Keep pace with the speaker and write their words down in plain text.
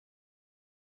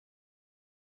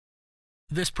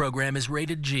This program is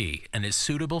rated G and is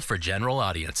suitable for general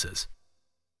audiences.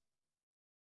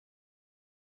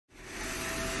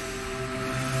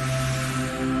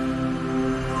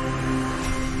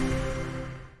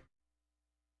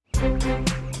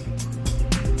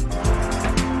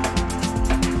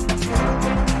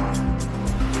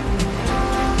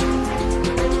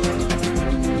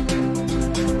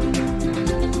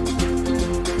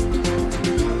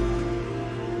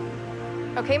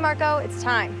 Okay, Marco, it's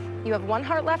time. You have one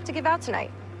heart left to give out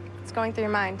tonight. It's going through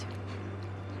your mind.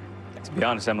 To be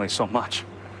honest, Emily, so much.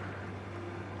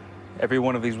 Every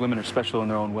one of these women are special in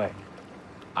their own way.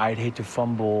 I'd hate to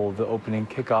fumble the opening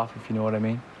kickoff, if you know what I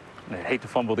mean. And I'd hate to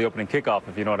fumble the opening kickoff,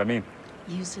 if you know what I mean.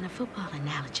 Using a football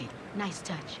analogy. Nice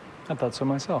touch. I thought so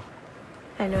myself.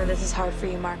 I know this is hard for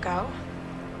you, Marco.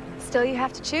 Still, you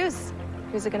have to choose.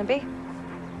 Who's it gonna be?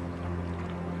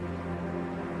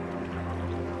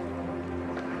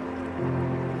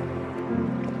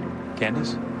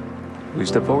 Candace, will you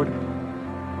step forward?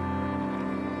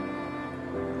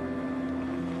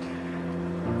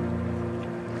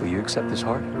 Will you accept this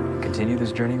heart? Continue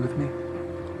this journey with me?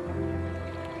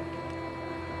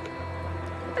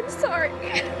 I'm sorry.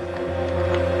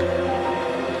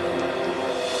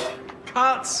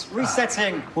 Cuts,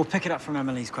 resetting. We'll pick it up from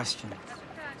Emily's question.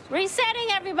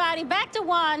 Resetting, everybody. Back to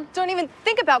one. Don't even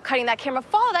think about cutting that camera.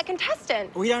 Follow that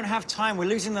contestant. We don't have time. We're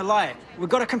losing the light. We've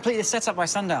got to complete the setup by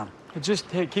sundown.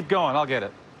 Just, hey, keep going. I'll get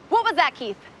it. What was that,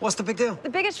 Keith? What's the big deal? The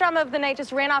biggest drama of the night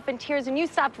just ran off in tears and you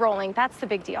stopped rolling. That's the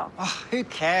big deal. Oh, who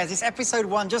cares? It's episode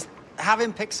 1. Just have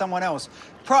him pick someone else.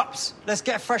 Props. Let's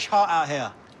get a fresh heart out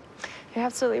here. You're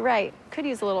absolutely right. Could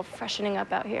use a little freshening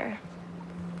up out here.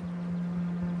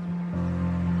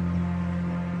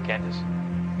 Candace,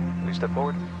 will you step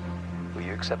forward? Will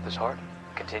you accept this heart?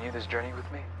 Continue this journey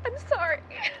with me? I'm sorry.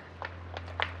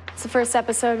 It's the first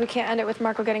episode. We can't end it with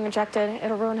Marco getting rejected.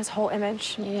 It'll ruin his whole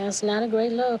image. Yeah, it's not a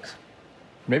great look.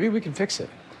 Maybe we can fix it.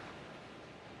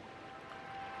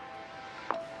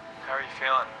 How are you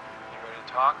feeling? You ready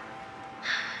to talk?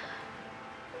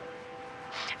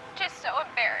 Just so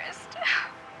embarrassed.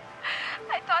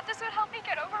 I thought this would help me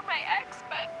get over my ex,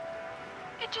 but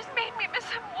it just made me miss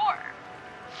him more.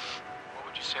 What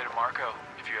would you say to Marco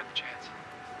if you had the chance?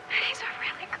 He's a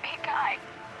really great guy.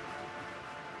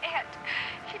 And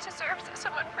he deserves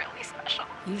someone really special.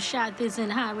 You shot this in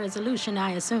high resolution,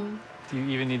 I assume. Do you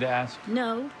even need to ask?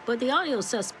 No, but the audio's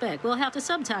suspect. We'll have to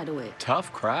subtitle it.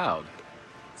 Tough crowd.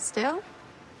 Still,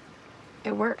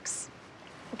 it works.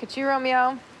 Look at you,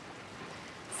 Romeo.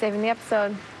 Saving the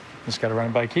episode. Just gotta run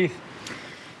it by Keith.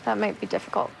 That might be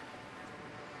difficult.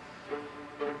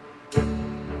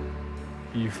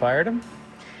 You fired him?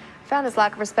 Found his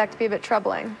lack of respect to be a bit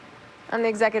troubling. I'm the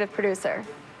executive producer,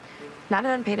 not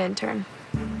an unpaid intern.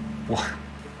 What?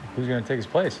 Who's gonna take his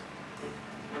place?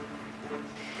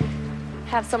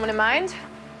 Have someone in mind?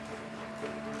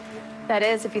 That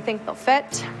is, if you think they'll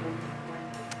fit.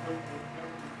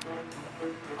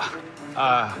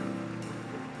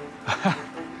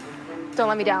 Don't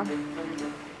let me down.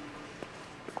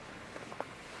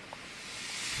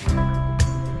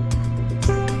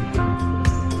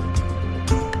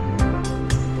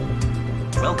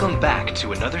 Welcome back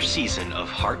to another season of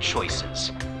Heart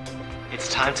Choices.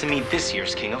 It's time to meet this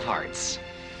year's King of Hearts.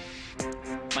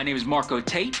 My name is Marco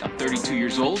Tate. I'm 32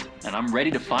 years old, and I'm ready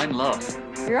to find love.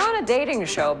 You're on a dating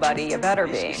show, buddy. You better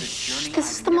be. This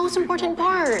is the most important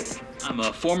part. I'm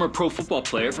a former pro football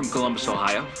player from Columbus,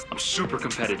 Ohio. I'm super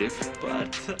competitive,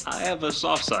 but I have a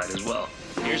soft side as well.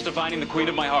 Here's to finding the queen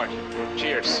of my heart.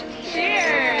 Cheers.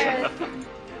 Cheers.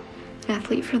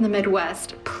 Athlete from the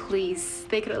Midwest, please.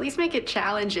 They could at least make it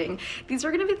challenging. These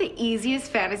are gonna be the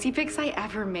easiest fantasy picks I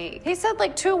ever make. He said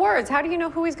like 2 words. How do you know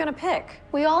who he's gonna pick?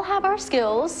 We all have our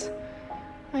skills.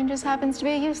 Mine just happens to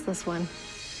be a useless one.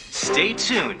 Stay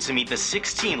tuned to meet the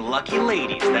 16 lucky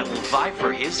ladies that will vie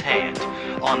for his hand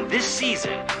on this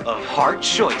season of Heart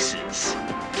Choices.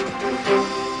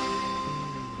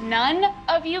 None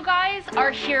of you guys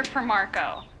are here for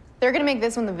Marco. They're gonna make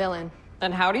this one the villain.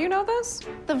 And how do you know this?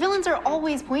 The villains are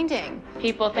always pointing.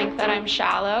 People think that I'm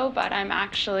shallow, but I'm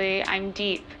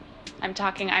deep.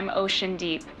 I'm ocean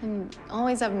deep. And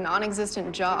always have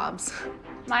non-existent jobs.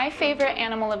 My favorite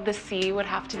animal of the sea would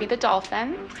have to be the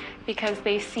dolphin, because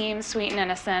they seem sweet and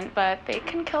innocent, but they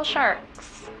can kill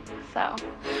sharks, so.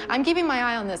 I'm keeping my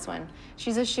eye on this one.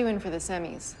 She's a shoo-in for the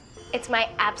semis. It's my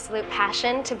absolute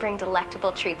passion to bring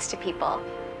delectable treats to people,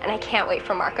 and I can't wait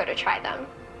for Marco to try them.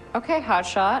 Okay,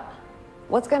 hotshot.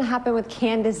 What's gonna happen with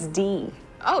Candace D?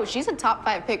 Oh, she's a top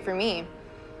 5 pick for me.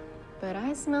 But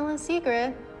I smell a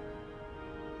secret.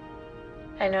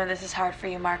 I know this is hard for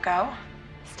you, Marco.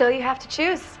 Still, you have to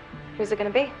choose. Who's it gonna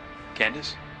be?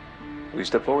 Candace, will you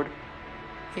step forward?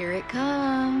 Here it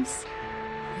comes.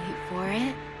 Wait for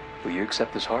it. Will you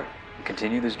accept this heart and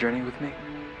continue this journey with me?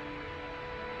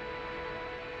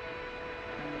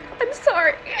 I'm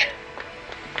sorry.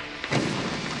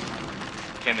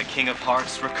 Can the King of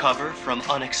Hearts recover from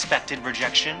unexpected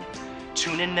rejection?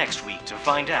 Tune in next week to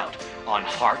find out on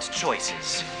Heart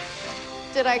Choices.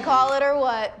 Did I call it or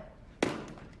what?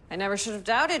 I never should have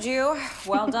doubted you.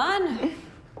 Well done.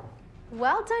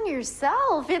 Well done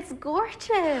yourself. It's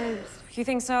gorgeous. You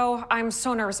think so? I'm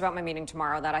so nervous about my meeting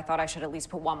tomorrow that I thought I should at least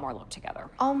put one more look together.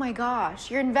 Oh my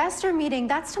gosh, your investor meeting,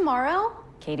 that's tomorrow?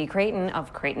 Katie Creighton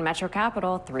of Creighton Metro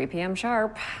Capital, 3 p.m.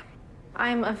 sharp.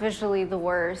 I'm officially the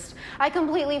worst. I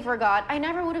completely forgot. I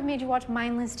never would have made you watch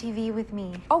mindless TV with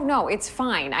me. Oh no, it's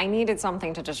fine. I needed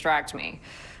something to distract me.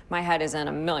 My head is in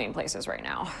a million places right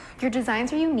now. Your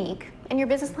designs are unique, and your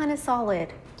business plan is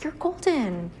solid. You're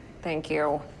golden. Thank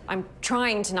you. I'm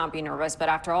trying to not be nervous, but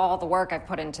after all the work I've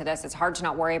put into this, it's hard to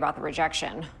not worry about the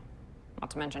rejection. Not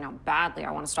to mention how badly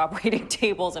I want to stop waiting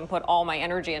tables and put all my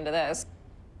energy into this.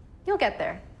 You'll get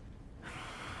there.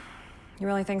 You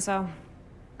really think so?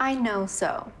 I know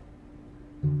so.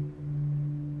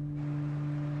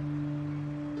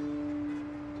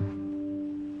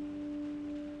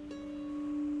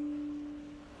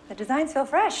 The designs feel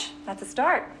fresh. That's a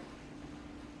start.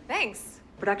 Thanks.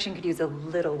 Production could use a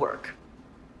little work.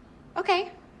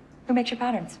 Okay. Who makes your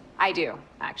patterns? I do,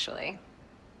 actually.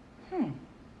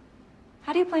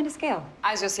 How do you plan to scale?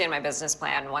 As you'll see in my business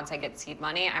plan, once I get seed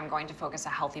money, I'm going to focus a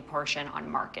healthy portion on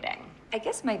marketing. I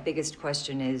guess my biggest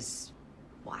question is,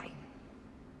 why?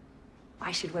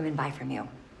 Why should women buy from you?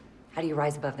 How do you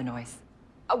rise above the noise?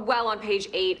 Well, on page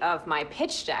 8 of my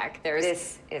pitch deck, there's...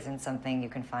 This isn't something you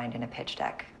can find in a pitch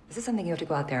deck. This is something you have to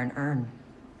go out there and earn.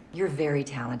 You're very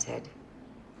talented,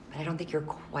 but I don't think you're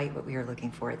quite what we are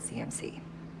looking for at CMC.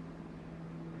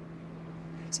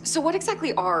 So what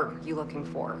exactly are you looking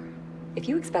for? If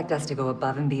you expect us to go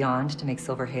above and beyond to make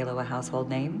Silver Halo a household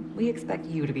name, we expect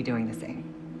you to be doing the same.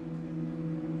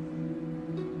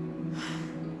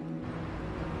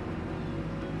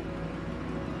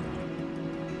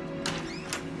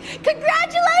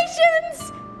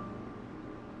 Congratulations!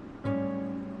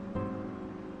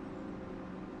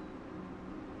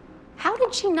 How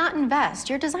did she not invest?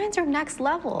 Your designs are next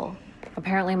level.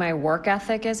 Apparently my work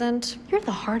ethic isn't. You're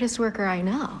the hardest worker I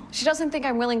know. She doesn't think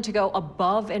I'm willing to go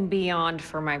above and beyond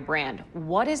for my brand.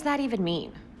 What does that even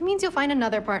mean? It means you'll find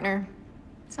another partner.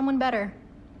 Someone better.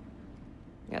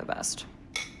 You're the best.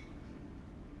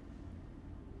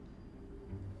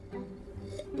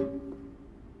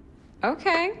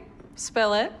 Okay,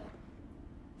 spill it.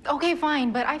 Okay,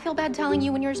 fine, but I feel bad telling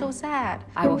you when you're so sad.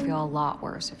 I will feel a lot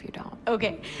worse if you don't.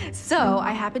 Okay, so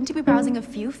I happen to be browsing a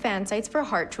few fan sites for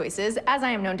heart choices, as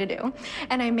I am known to do,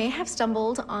 and I may have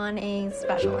stumbled on a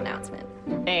special announcement.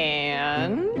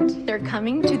 And? They're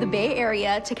coming to the Bay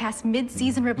Area to cast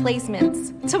mid-season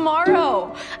replacements.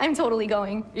 Tomorrow! I'm totally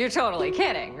going. You're totally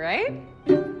kidding, right?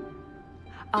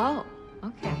 Oh,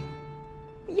 okay.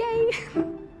 Yay!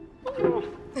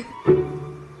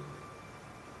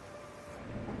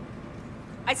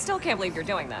 I still can't believe you're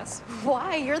doing this.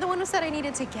 Why? You're the one who said I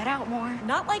needed to get out more.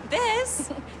 Not like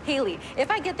this. Haley, if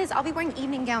I get this, I'll be wearing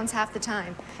evening gowns half the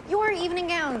time. You wear evening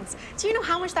gowns. Do you know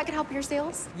how much that could help your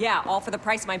sales? Yeah, all for the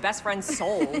price of my best friend's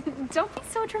soul. Don't be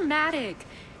so dramatic.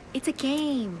 It's a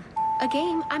game. A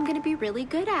game I'm gonna be really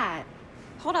good at.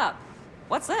 Hold up.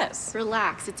 What's this?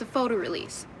 Relax, it's a photo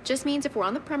release. Just means if we're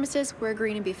on the premises, we're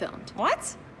agreeing to be filmed.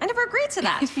 What? I never agreed to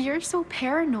that. If you're so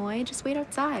paranoid, just wait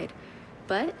outside.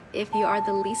 But if you are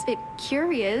the least bit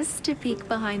curious to peek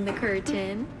behind the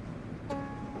curtain,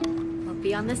 we'll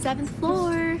be on the 7th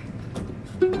floor.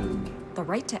 The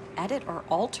right to edit or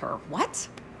alter. What?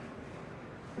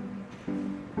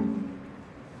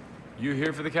 You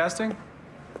here for the casting?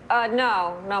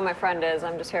 No, my friend is.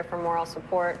 I'm just here for moral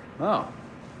support. Oh.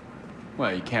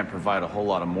 Well, you can't provide a whole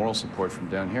lot of moral support from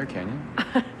down here, can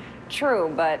you?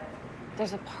 True, but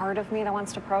there's a part of me that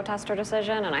wants to protest her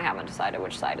decision, and I haven't decided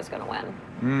which side is gonna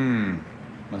win.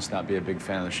 Must not be a big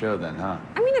fan of the show then, huh?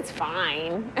 I mean, it's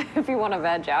fine if you want to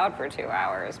veg out for 2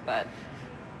 hours, but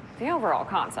the overall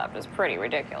concept is pretty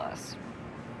ridiculous.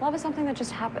 Love is something that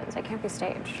just happens. It can't be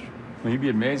staged. Well, you'd be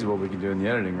amazed at what we can do in the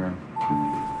editing room.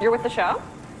 You're with the show?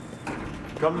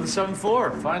 Come to the 7th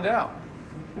floor, find out.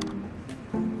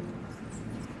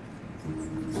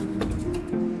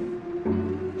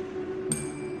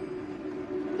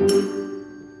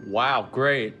 Wow,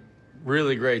 great.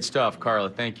 Really great stuff, Carla.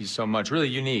 Thank you so much. Really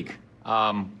unique.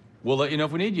 We'll let you know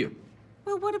if we need you.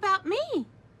 Well, what about me?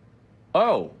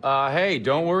 Oh, hey,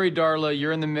 don't worry, Darla.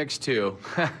 You're in the mix, too.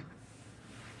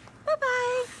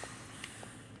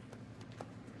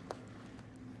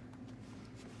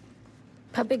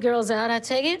 Puppy girl's out, I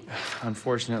take it?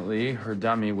 Unfortunately, her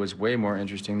dummy was way more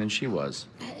interesting than she was.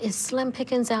 Is Slim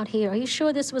Pickens out here? Are you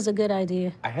sure this was a good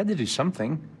idea? I had to do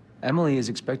something. Emily is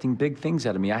expecting big things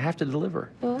out of me. I have to deliver.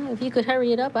 Well, if you could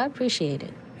hurry it up, I'd appreciate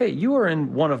it. Hey, you are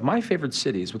in one of my favorite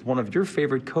cities with one of your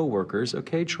favorite coworkers,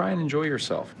 okay? Try and enjoy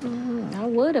yourself. I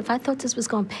would if I thought this was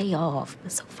gonna pay off.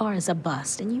 But so far as a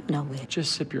bust, and you know it.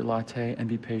 Just sip your latte and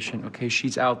be patient, okay?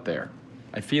 She's out there.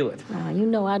 I feel it. You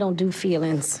know I don't do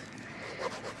feelings.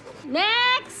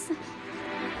 Next!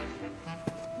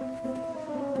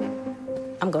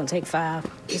 I'm gonna take 5.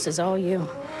 This is all you.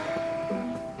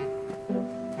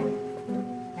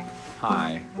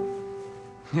 Hi.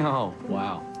 Oh,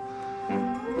 wow.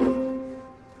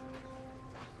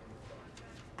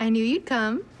 I knew you'd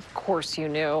come. Of course you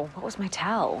knew. What was my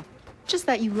tell? Just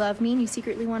that you love me and you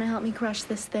secretly want to help me crush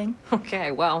this thing.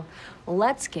 Okay, well,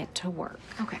 let's get to work.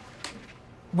 Okay.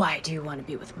 Why do you want to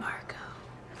be with Marco?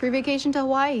 Free vacation to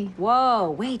Hawaii. Whoa,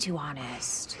 way too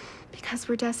honest. Because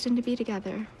we're destined to be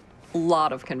together. A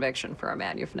lot of conviction for a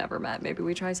man you've never met. Maybe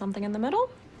we try something in the middle?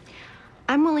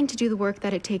 I'm willing to do the work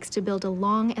that it takes to build a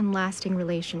long and lasting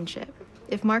relationship.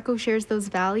 If Marco shares those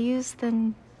values,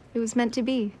 then it was meant to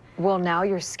be. Well, now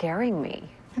you're scaring me.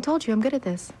 I told you, I'm good at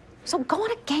this. So go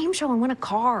on a game show and win a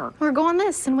car. Or go on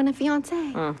this and win a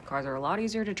fiance. Cars are a lot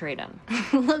easier to trade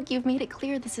in. Look, you've made it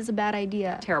clear this is a bad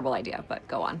idea. Terrible idea, but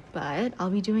go on. But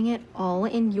I'll be doing it all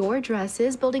in your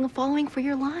dresses, building a following for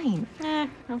your line.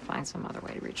 I'll find some other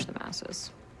way to reach the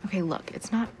masses. Okay, look,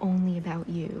 it's not only about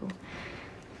you.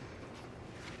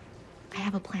 I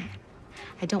have a plan.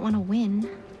 I don't want to win.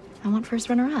 I want first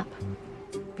runner-up.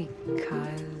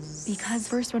 Because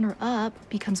first runner-up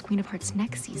becomes Queen of Hearts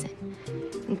next season.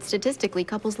 And statistically,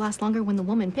 couples last longer when the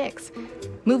woman picks.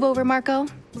 Move over, Marco.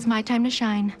 It's my time to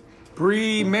shine.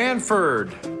 Bree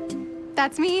Manford.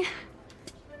 That's me.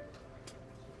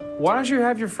 Why don't you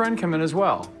have your friend come in as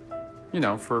well? You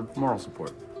know, for moral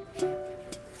support.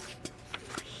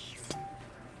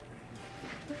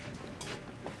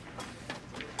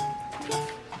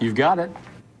 You've got it.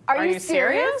 Are you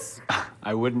serious?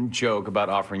 I wouldn't joke about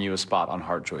offering you a spot on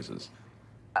Hard Choices.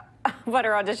 But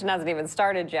our audition hasn't even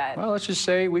started yet. Well, let's just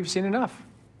say we've seen enough.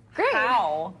 Great.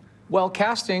 How? Well,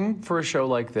 casting for a show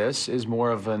like this is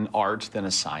more of an art than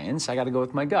a science. I got to go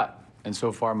with my gut. And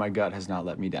so far, my gut has not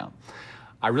let me down.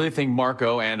 I really think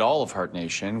Marco and all of Heart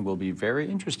Nation will be very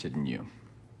interested in you.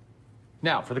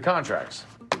 Now, for the contracts.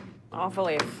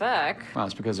 Awfully thick. Well,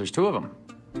 it's because there's 2 of them.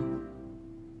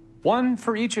 1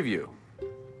 for each of you.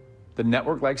 The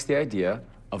network likes the idea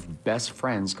of best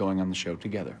friends going on the show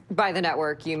together. By the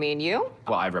network, you mean you?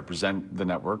 Well, I represent the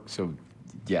network, so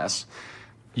yes.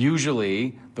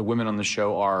 Usually, the women on the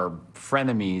show are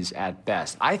frenemies at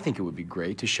best. I think it would be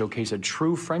great to showcase a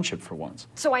true friendship for once.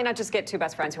 So why not just get 2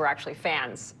 best friends who are actually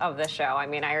fans of the show? I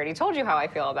mean, I already told you how I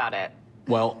feel about it.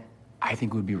 Well, I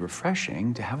think it would be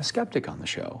refreshing to have a skeptic on the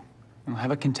show.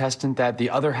 Have a contestant that the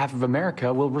other half of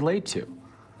America will relate to.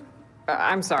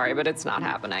 I'm sorry, but it's not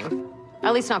happening.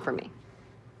 At least not for me.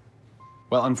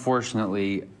 Well,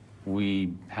 unfortunately,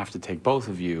 we have to take both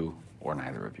of you or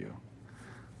neither of you.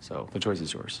 So the choice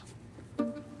is yours.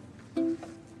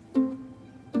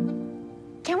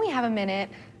 Can we have a minute?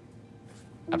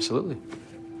 Absolutely.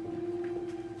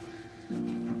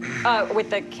 With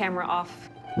the camera off.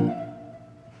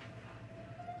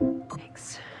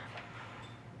 Thanks.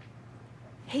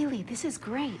 Haley, this is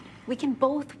great. We can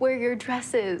both wear your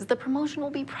dresses. The promotion will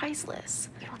be priceless.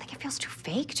 You don't think it feels too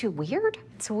fake, too weird?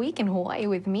 It's a week in Hawaii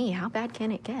with me. How bad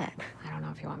can it get? I don't know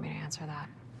if you want me to answer that.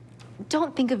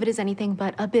 Don't think of it as anything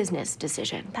but a business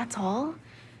decision. That's all.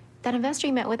 That investor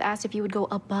you met with asked if you would go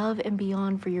above and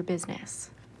beyond for your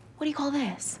business. What do you call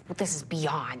this? Well, this is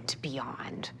beyond.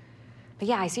 But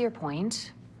yeah, I see your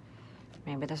point.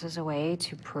 Maybe this is a way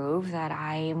to prove that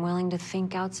I am willing to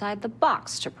think outside the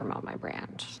box to promote my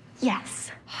brand.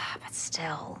 Yes. But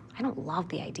still, I don't love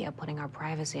the idea of putting our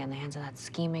privacy in the hands of that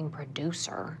scheming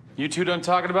producer. You 2 done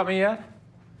talking about me yet?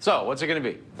 So, what's it gonna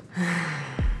be?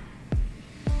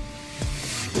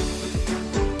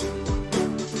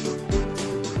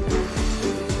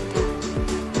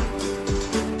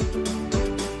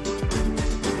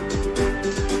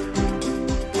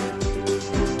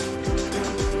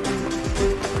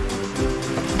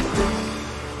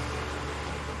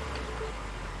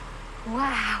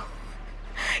 Wow.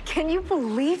 Can you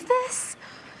believe this?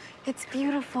 It's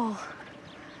beautiful.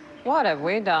 What have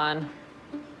we done?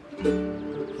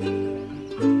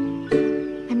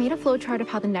 I made a flowchart of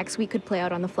how the next week could play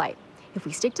out on the flight. If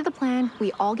we stick to the plan,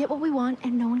 we all get what we want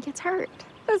and no one gets hurt.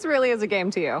 This really is a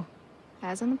game to you.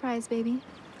 Eyes on the prize, baby.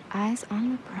 Eyes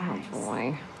on the prize. Oh,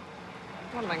 boy.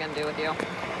 What am I gonna do with you?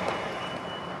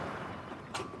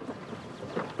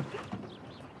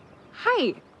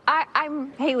 Hi,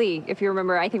 I'm Haley, if you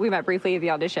remember. I think we met briefly at the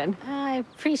audition. I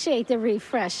appreciate the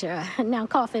refresher. Now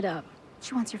cough it up.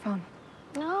 She wants your phone.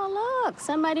 Oh, look,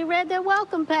 somebody read their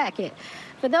welcome packet.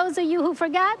 For those of you who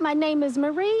forgot, my name is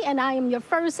Marie, and I am your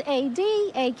first AD,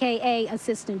 AKA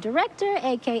Assistant Director,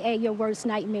 AKA your worst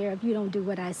nightmare if you don't do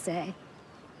what I say.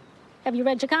 Have you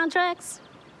read your contracts?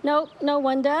 Nope, no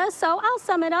one does, so I'll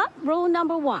sum it up. Rule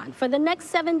number 1, for the next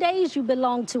 7 days, you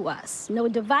belong to us. No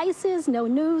devices, no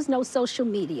news, no social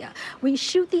media. We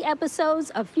shoot the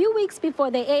episodes a few weeks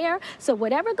before they air, so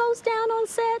whatever goes down on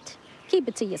set, keep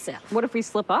it to yourself. What if we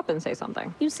slip up and say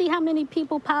something? You see how many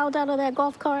people piled out of that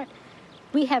golf cart?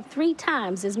 We have 3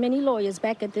 times as many lawyers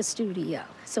back at the studio.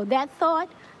 So that thought,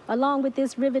 along with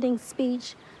this riveting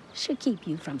speech, should keep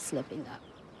you from slipping up.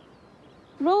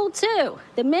 Rule 2,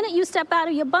 the minute you step out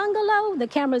of your bungalow, the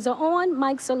cameras are on,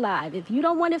 mics are live. If you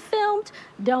don't want it filmed,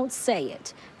 don't say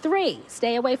it. 3,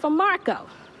 stay away from Marco.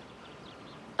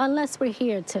 Unless we're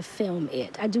here to film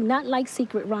it. I do not like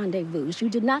secret rendezvous. You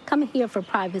did not come here for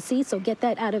privacy, so get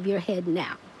that out of your head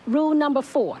now. Rule number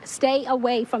 4, stay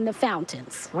away from the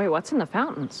fountains. Wait, what's in the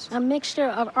fountains? A mixture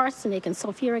of arsenic and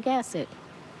sulfuric acid.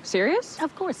 Serious?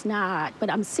 Of course not,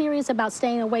 but I'm serious about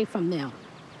staying away from them.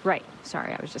 Right.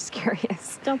 Sorry, I was just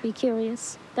curious. Don't be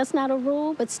curious. That's not a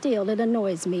rule, but still, it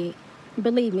annoys me.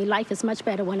 Believe me, life is much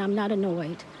better when I'm not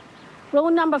annoyed.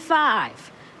 Rule number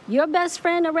 5, your best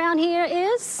friend around here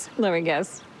is? Let me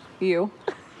guess. You.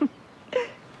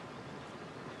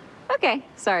 Okay.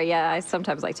 Sorry, yeah, I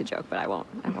sometimes like to joke, but I won't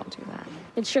do that.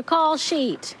 It's your call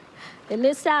sheet. It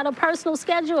lists out a personal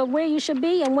schedule of where you should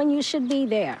be and when you should be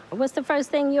there. What's the first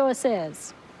thing yours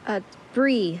says?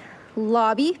 Bree,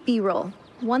 lobby, B-roll,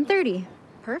 1:30.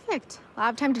 Perfect. I'll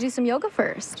have time to do some yoga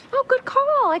first. Oh, good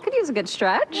call. I could use a good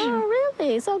stretch. Oh,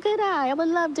 really? So could I. I would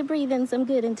love to breathe in some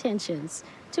good intentions.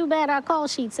 Too bad our call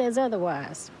sheet says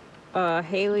otherwise.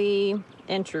 Haley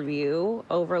interview,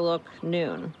 overlook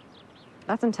noon.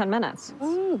 That's in 10 minutes.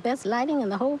 Best lighting in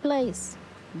the whole place.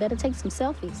 Better take some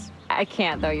selfies. I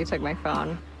can't, though. You took my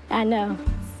phone. I know.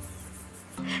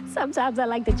 Sometimes I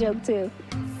like to joke, too.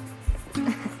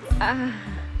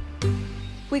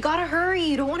 We gotta hurry.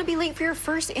 You don't want to be late for your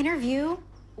first interview.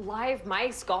 Live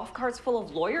mics, golf carts full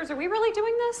of lawyers. Are we really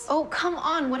doing this? Oh, come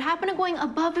on. What happened to going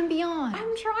above and beyond?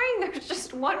 I'm trying. There's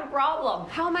just one problem.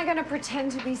 How am I going to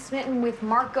pretend to be smitten with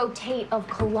Marco Tate of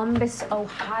Columbus,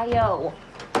 Ohio?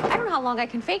 I don't know how long I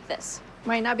can fake this.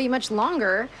 Might not be much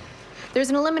longer. There's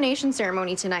an elimination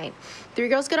ceremony tonight. 3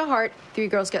 girls get a heart, 3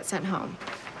 girls get sent home.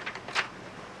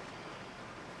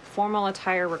 Formal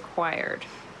attire required.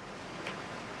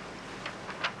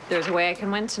 There's a way I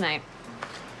can win tonight.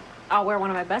 I'll wear one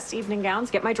of my best evening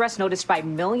gowns, get my dress noticed by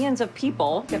millions of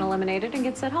people, get eliminated, and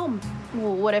get sent home.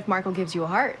 Well, what if Marco gives you a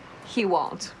heart? He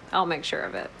won't. I'll make sure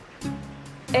of it.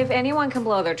 If anyone can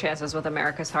blow their chances with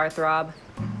America's heartthrob,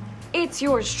 it's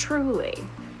yours truly.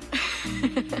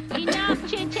 Enough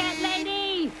chit-chat,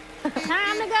 lady!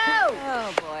 Time to go!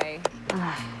 Oh, boy.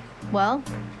 Well,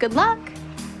 good luck.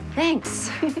 Thanks.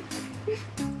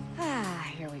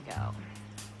 Here we go.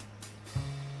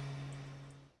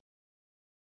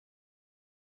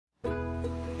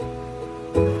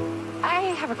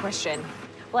 I have a question.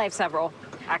 Well, I have several,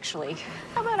 actually.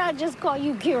 How about I just call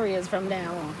you Curious from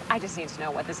now on? I just need to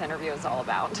know what this interview is all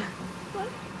about. What?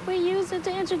 We use it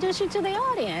to introduce you to the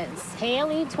audience.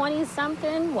 Haley,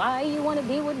 20-something, why you want to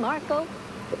be with Marco?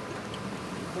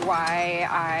 Why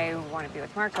I want to be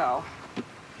with Marco.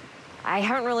 I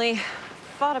haven't really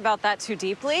thought about that too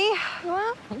deeply.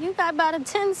 Well, you got about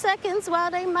 10 seconds while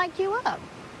they mic you up.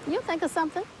 You'll think of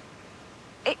something.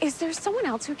 Is there someone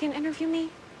else who can interview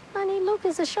me? Honey, Luke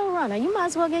is a showrunner. You might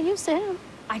as well get used to him.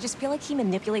 I just feel like he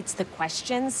manipulates the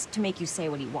questions to make you say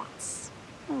what he wants.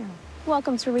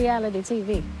 Welcome to reality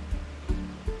TV.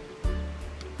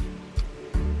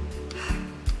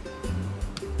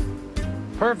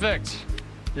 Perfect.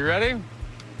 You ready?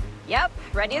 Yep,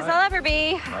 ready as I'll ever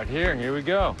be. Right here we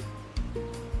go.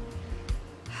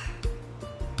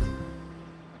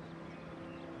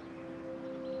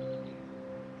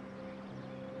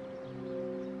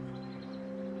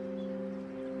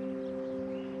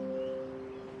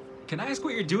 Can I ask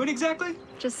what you're doing exactly?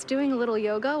 Just doing a little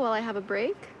yoga while I have a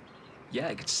break. Yeah,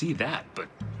 I could see that, but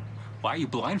why are you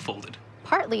blindfolded?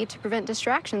 Partly to prevent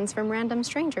distractions from random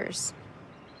strangers.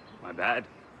 My bad.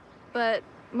 But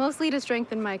mostly to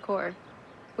strengthen my core.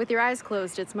 With your eyes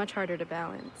closed, it's much harder to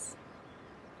balance.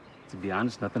 To be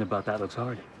honest, nothing about that looks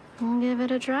hard. We'll give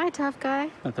it a try, tough guy.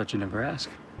 I thought you'd never ask.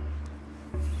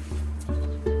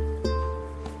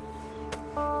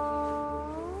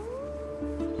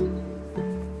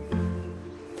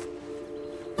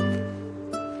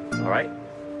 All right,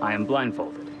 I am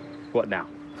blindfolded. What now?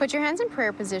 Put your hands in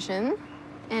prayer position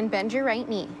and bend your right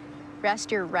knee.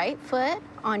 Rest your right foot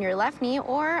on your left knee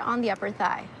or on the upper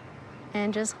thigh.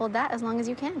 And just hold that as long as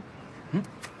you can.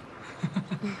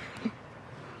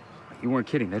 You weren't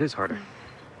kidding. That is harder.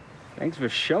 Thanks for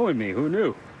showing me. Who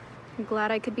knew? I'm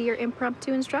glad I could be your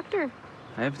impromptu instructor.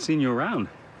 I haven't seen you around.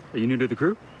 Are you new to the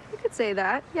crew? You could say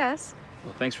that, yes.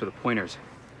 Well, thanks for the pointers.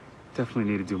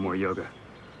 Definitely need to do more yoga.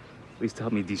 At least to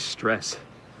help me de-stress.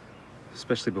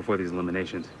 Especially before these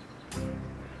eliminations.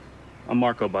 I'm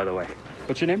Marco, by the way.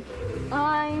 What's your name?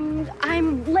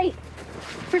 I'm late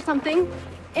for something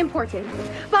important.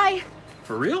 Bye.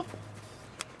 For real?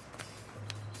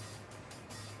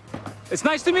 It's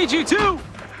nice to meet you, too!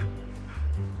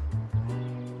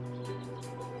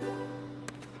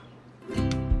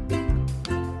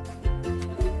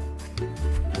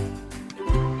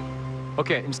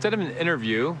 Okay, instead of an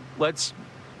interview, let's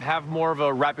have more of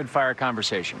a rapid-fire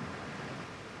conversation.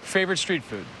 Favorite street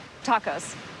food?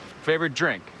 Tacos. Favorite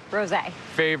drink? Rosé.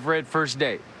 Favorite first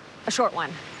date? A short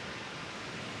one.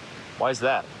 Why is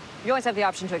that? You always have the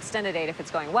option to extend a date if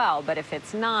it's going well, but if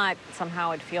it's not,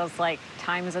 somehow it feels like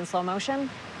time is in slow motion.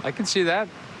 I can see that.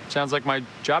 Sounds like my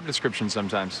job description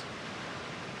sometimes.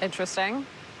 Interesting.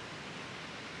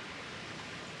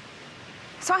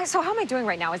 So how am I doing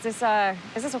right now? Is this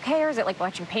okay, or is it like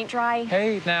watching paint dry?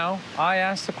 Hey, now, I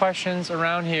asked the questions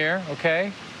around here,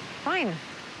 okay? Fine.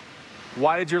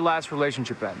 Why did your last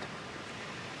relationship end?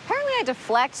 Apparently I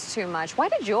deflect too much. Why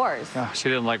did yours? Oh, she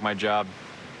didn't like my job.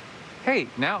 Hey,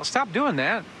 now, stop doing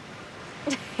that.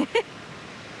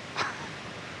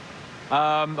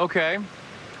 Okay.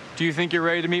 Do you think you're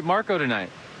ready to meet Marco tonight?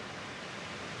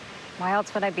 Why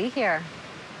else would I be here?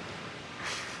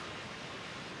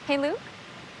 Hey, Luke.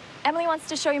 Emily wants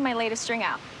to show you my latest string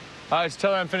out. Just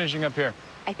tell her I'm finishing up here.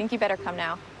 I think you better come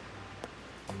now.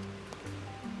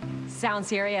 Sound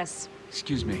serious.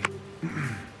 Excuse me.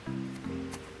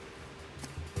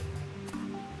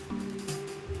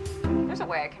 There's a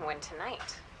way I can win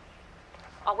tonight.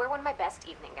 I'll wear one of my best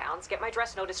evening gowns, get my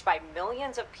dress noticed by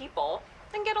millions of people,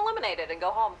 then get eliminated and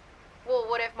go home. Well,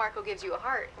 what if Marco gives you a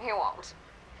heart? He won't.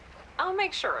 I'll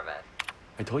make sure of it.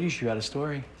 I told you she had a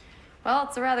story. Well,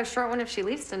 it's a rather short one if she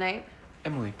leaves tonight.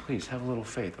 Emily, please, have a little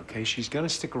faith, okay? She's gonna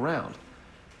stick around.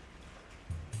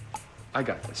 I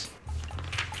got this.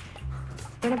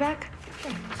 Run it back?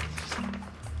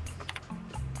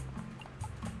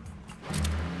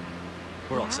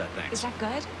 We're all set, thanks. Is that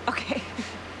good? Okay.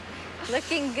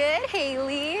 Looking good,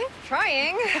 Haley.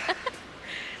 Trying.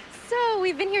 So,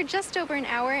 we've been here just over an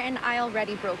hour, and I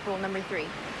already broke rule number 3.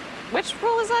 Which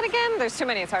rule is that again? There's too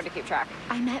many, it's hard to keep track.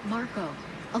 I met Marco,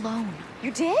 alone.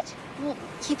 You did? Well,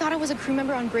 he thought I was a crew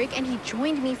member on break, and he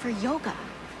joined me for yoga.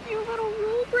 You little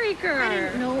rule breaker. I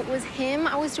didn't know it was him.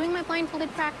 I was doing my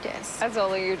blindfolded practice. That's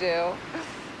only you do.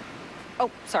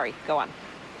 Oh, sorry, go on.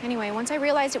 Anyway, once I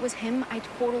realized it was him, I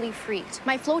totally freaked.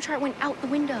 My flowchart went out the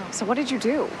window. So what did you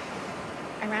do?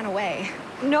 I ran away.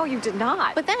 No, you did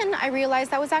not. But then I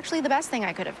realized that was actually the best thing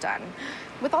I could have done.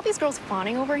 With all these girls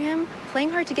fawning over him,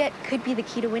 playing hard to get could be the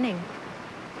key to winning.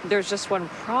 There's just one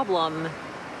problem.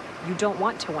 You don't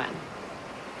want to win.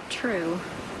 True.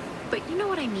 But you know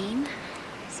what I mean?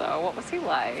 So what was he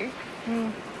like?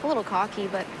 A little cocky,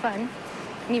 but fun.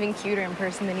 And even cuter in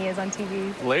person than he is on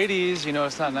TV. Ladies, you know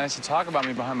it's not nice to talk about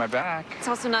me behind my back. It's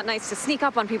also not nice to sneak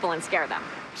up on people and scare them.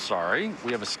 Sorry,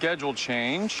 we have a schedule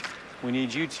change. We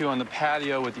need you two on the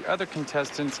patio with the other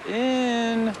contestants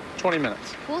in 20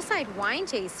 minutes. Poolside wine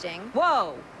tasting.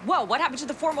 Whoa, what happened to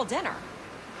the formal dinner?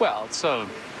 Well, it's a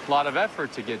lot of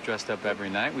effort to get dressed up every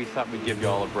night. We thought we'd give you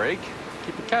all a break.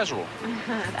 Keep it casual.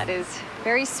 That is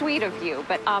very sweet of you,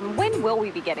 but when will we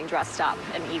be getting dressed up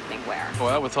in evening wear?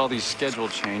 Well, with all these schedule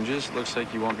changes, it looks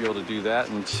like you won't be able to do that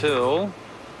until,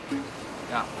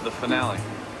 the finale.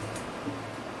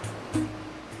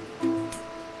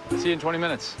 See you in 20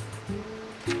 minutes.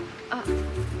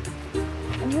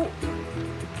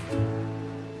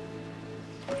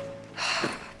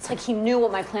 It's like he knew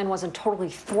what my plan was and totally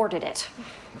thwarted it.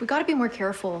 We gotta be more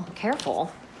careful.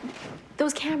 Careful?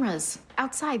 Those cameras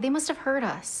outside, they must have heard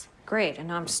us. Great, and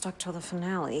now I'm stuck till the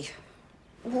finale.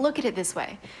 Look at it this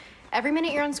way. Every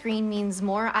minute you're on screen means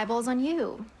more eyeballs on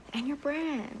you and your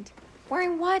brand.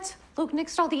 Wearing what? Luke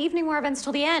nixed all the evening wear events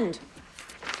till the end.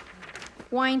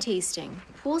 Wine tasting,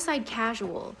 poolside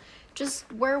casual.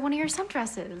 Just wear one of your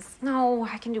sundresses. No,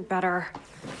 I can do better.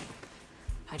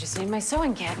 I just need my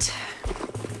sewing kit.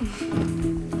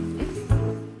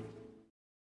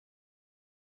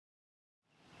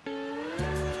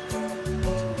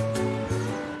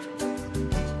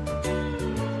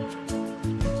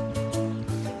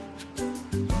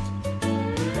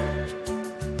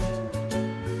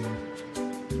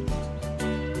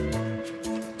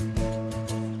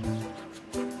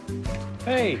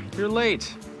 Hey, you're late.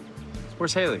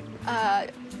 Where's Haley?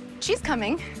 She's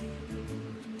coming.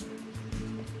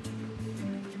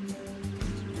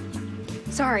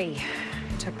 Sorry.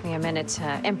 Took me a minute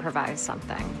to improvise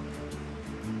something.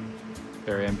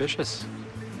 Very ambitious.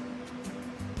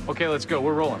 Okay, let's go.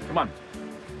 We're rolling. Come on.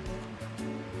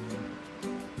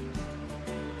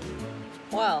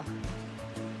 Well,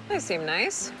 they seem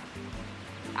nice.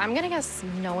 I'm gonna guess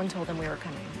no one told them we were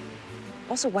coming.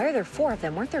 Also, why are there 4 of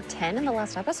them? Weren't there 10 in the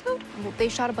last episode? Well, they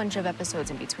shot a bunch of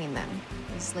episodes in between them.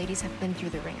 These ladies have been through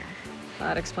the ringer.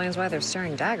 That explains why they're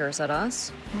staring daggers at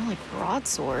us. More like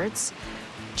broadswords.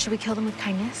 Should we kill them with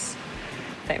kindness?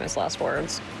 Famous last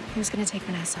words. Who's gonna take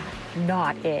Vanessa?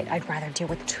 Not it. I'd rather deal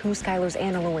with 2 Skylers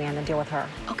and a Luann than deal with her.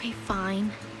 Okay,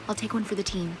 fine. I'll take one for the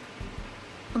team.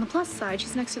 On the plus side,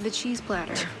 she's next to the cheese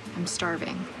platter. I'm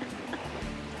starving.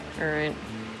 All right.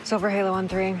 Silver Halo on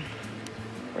 3.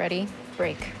 Ready?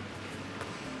 Break.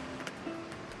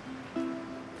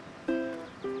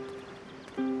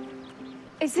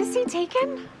 Is this seat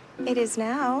taken? It is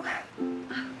now.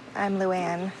 I'm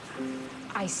Luann.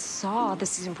 I saw the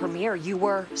season premiere. You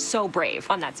were so brave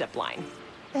on that zip line.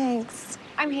 Thanks.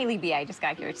 I'm Haley B. I just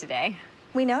got here today.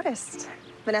 We noticed.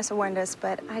 Vanessa warned us,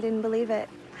 but I didn't believe it.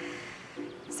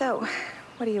 So,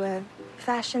 what are you, a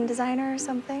fashion designer or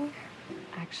something?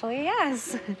 Actually,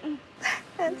 yes.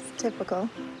 That's typical.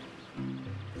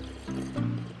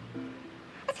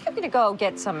 I think I'm gonna go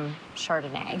get some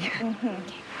Chardonnay.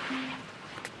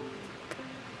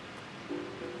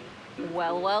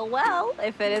 Well, well, well,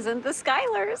 if it isn't the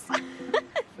Skylers.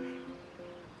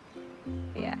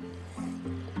 Yeah.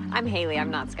 I'm Haley,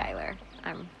 I'm not Skylar.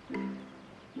 I'm...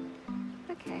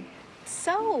 Okay.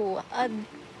 So,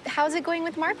 how's it going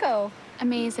with Marco?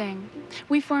 Amazing.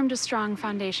 We formed a strong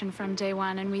foundation from day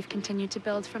one, and we've continued to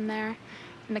build from there.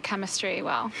 And the chemistry,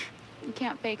 well, you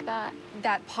can't fake that.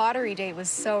 That pottery date was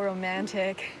so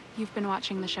romantic. You've been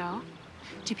watching the show.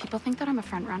 Do people think that I'm a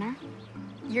front runner?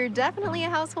 You're definitely a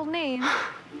household name.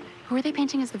 Who are they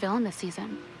painting as the villain this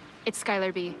season? It's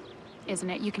Skylar B, isn't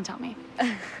it? You can tell me.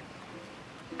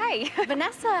 Hi.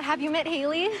 Vanessa, have you met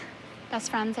Haley?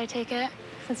 Best friends, I take it.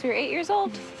 Since we were 8 years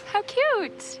old. How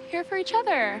cute. Here for each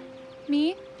other.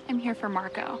 Me, I'm here for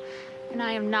Marco. And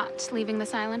I am not leaving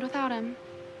this island without him.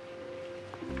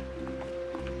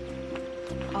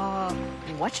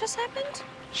 What just happened?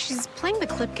 She's playing the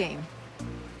clip game.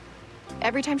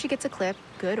 Every time she gets a clip,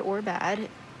 good or bad,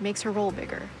 it makes her role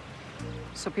bigger.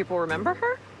 So people remember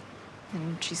her?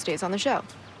 And she stays on the show.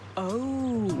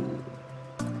 Oh.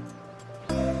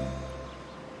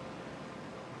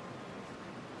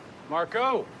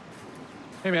 Marco!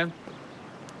 Hey, man.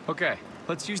 Okay,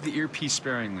 let's use the earpiece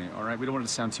sparingly, all right? We don't want it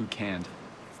to sound too canned.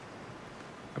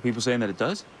 Are people saying that it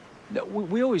does? No,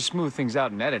 we always smooth things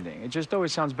out in editing. It just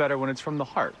always sounds better when it's from the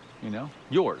heart, you know?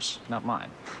 Yours, not mine.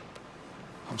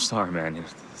 I'm sorry, man.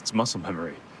 It's muscle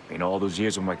memory. You know, all those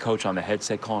years with my coach on the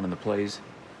headset calling in the plays.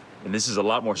 And this is a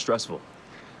lot more stressful.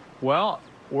 Well,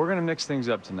 we're gonna mix things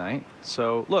up tonight.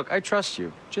 So, look, I trust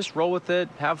you. Just roll with it,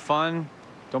 have fun.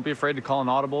 Don't be afraid to call an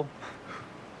audible.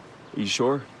 Are you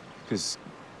sure? Because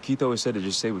Keith always said to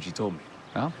just say what you told me.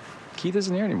 Well, Keith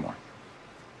isn't here anymore.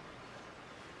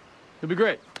 It'll be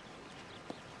great.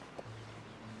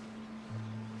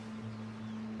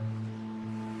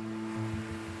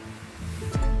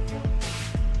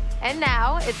 And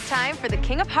now it's time for the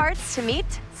King of Hearts to meet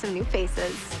some new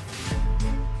faces.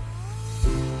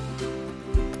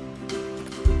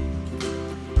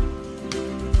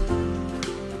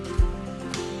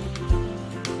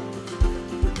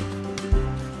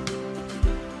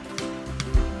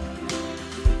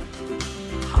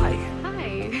 Hi.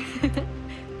 Hi.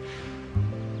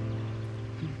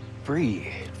 Bree,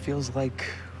 it feels like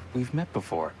we've met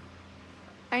before.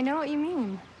 I know what you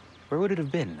mean. Where would it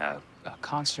have been? A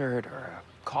concert or a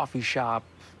coffee shop?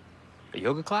 A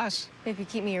yoga class? If you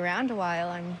keep me around a while,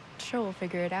 I'm sure we'll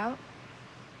figure it out.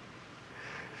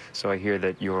 So I hear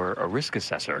that you're a risk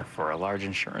assessor for a large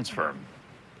insurance firm.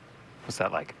 What's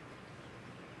that like?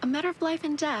 A matter of life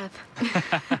and death.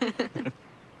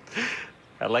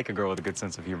 I like a girl with a good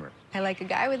sense of humor. I like a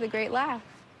guy with a great laugh.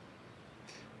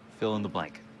 Fill in the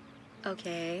blank.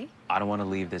 Okay. I don't want to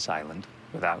leave this island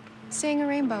without... Seeing a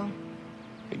rainbow.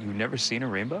 You've never seen a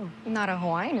rainbow? Not a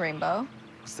Hawaiian rainbow.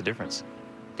 What's the difference?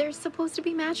 They're supposed to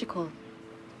be magical.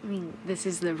 I mean, this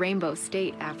is the rainbow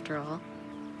state, after all.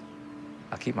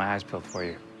 I'll keep my eyes peeled for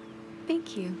you.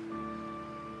 Thank you.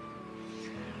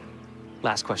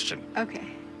 Last question. Okay.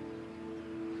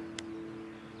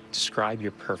 Describe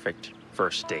your perfect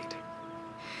first date.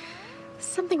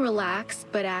 Something relaxed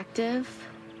but active.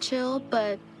 Chill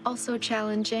but also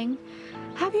challenging.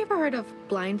 Have you ever heard of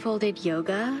blindfolded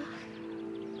yoga?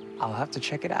 I'll have to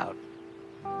check it out.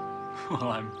 Well,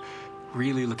 I'm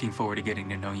really looking forward to getting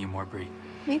to know you more, Bree.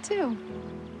 Me too.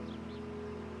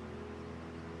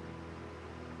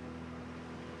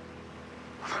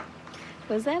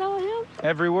 Was that all him?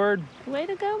 Every word. Way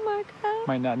to go, Marco.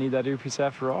 Might not need that earpiece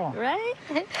after all. Right?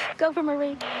 Go for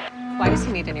Marie. Why does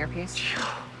he need an earpiece? You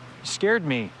scared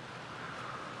me.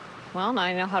 Well, now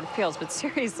I know how it feels, but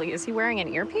seriously, is he wearing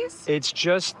an earpiece? It's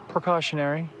just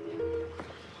precautionary.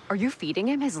 Are you feeding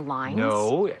him his lines?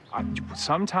 No.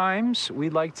 Sometimes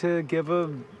we'd like to give a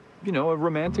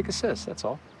romantic assist, that's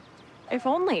all. If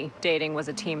only dating was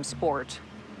a team sport.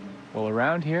 Well,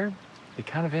 around here, it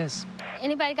kind of is.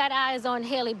 Anybody got eyes on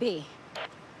Haley B?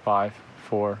 5,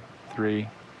 4, 3.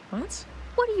 What?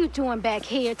 What are you doing back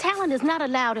here? Talent is not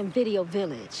allowed in Video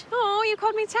Village. Oh, you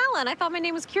called me Talent. I thought my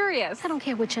name was Curious. I don't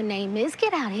care what your name is.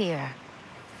 Get out here.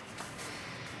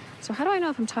 So how do I know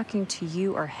if I'm talking to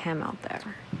you or him out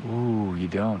there? Ooh, you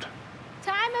don't.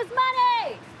 Time is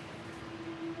money!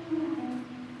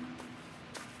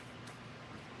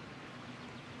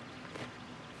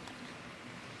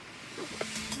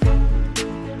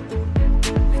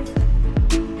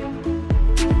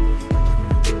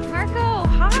 Marco,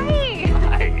 hi!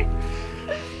 Hi.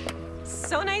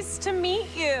 So nice to meet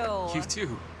you. You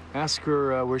too. Ask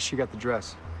her where she got the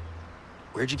dress.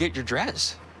 Where'd you get your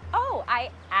dress? Oh,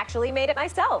 I actually made it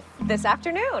myself this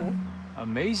afternoon.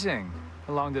 Amazing.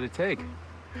 How long did it take?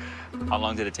 How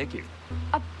long did it take you?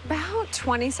 About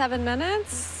 27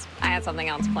 minutes. I had something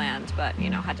else planned, but,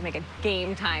 had to make a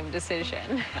game time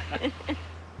decision.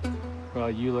 Well,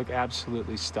 you look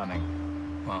absolutely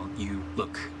stunning. Well, you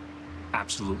look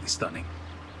absolutely stunning.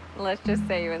 Let's just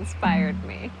say you inspired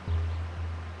me.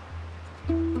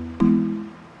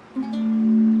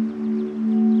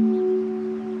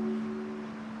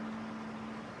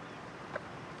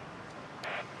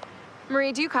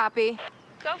 Marie, do you copy?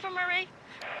 Go for Marie.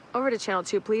 Over to channel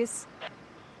 2, please.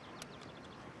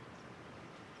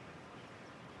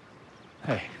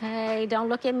 Hey. Hey, don't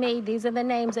look at me. These are the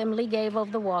names Emily gave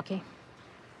over the walkie.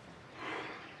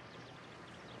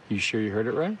 You sure you heard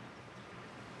it right?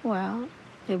 Well,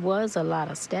 it was a lot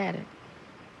of static.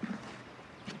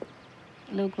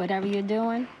 Luke, whatever you're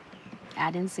doing,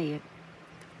 I didn't see it.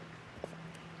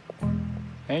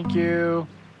 Thank you.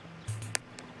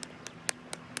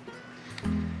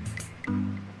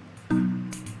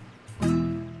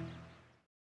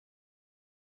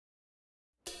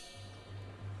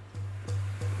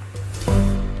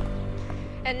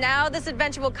 And now this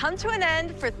adventure will come to an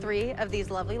end for 3 of these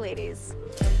lovely ladies.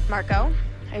 Marco,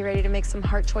 are you ready to make some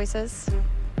hard choices?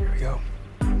 Here we go.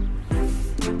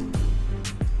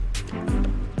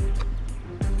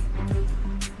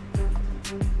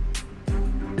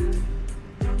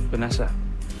 Vanessa,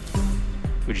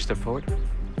 would you step forward?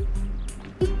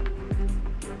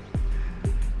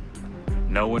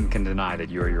 No one can deny that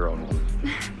you're your own woman.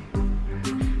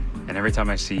 And every time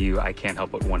I see you, I can't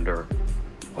help but wonder,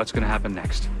 what's gonna happen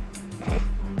next?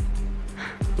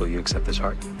 Will you accept this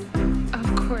heart?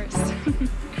 Of course.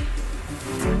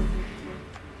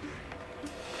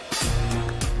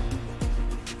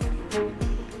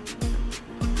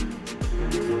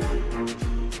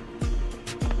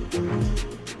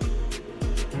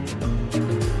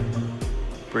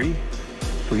 Bree,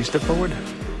 will you step forward?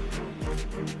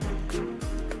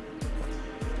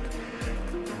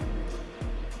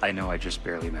 I know I just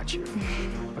barely met you,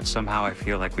 but somehow I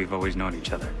feel like we've always known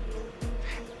each other.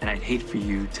 And I'd hate for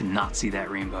you to not see that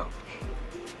rainbow.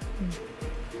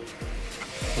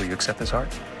 Will you accept this heart?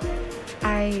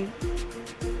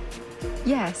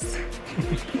 Yes.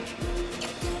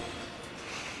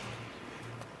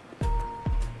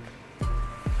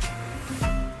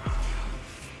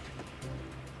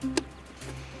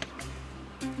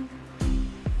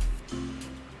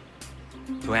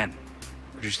 Luann,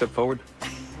 would you step forward?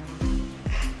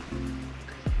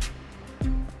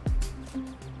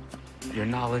 Your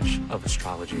knowledge of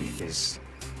astrology is,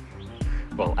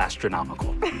 well,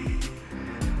 astronomical.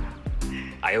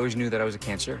 I always knew that I was a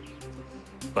Cancer,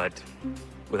 but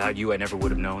without you, I never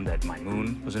would have known that my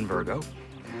moon was in Virgo,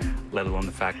 let alone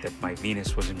the fact that my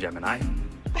Venus was in Gemini.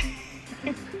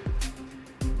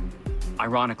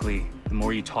 Ironically, the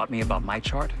more you taught me about my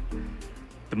chart,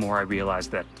 the more I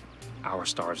realized that our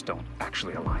stars don't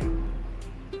actually align.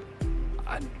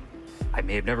 I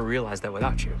may have never realized that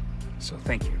without you, so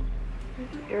thank you.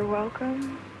 You're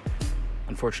welcome.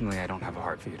 Unfortunately, I don't have a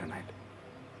heart for you tonight.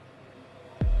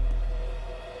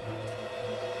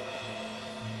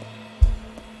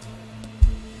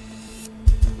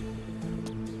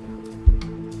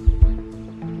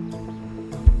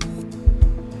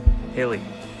 Haley,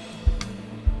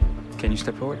 can you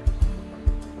step forward?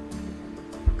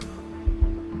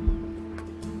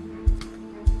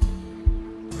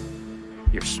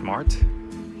 You're smart,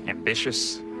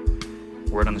 ambitious.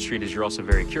 Word on the street is you're also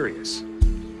very curious.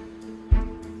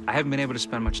 I haven't been able to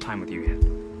spend much time with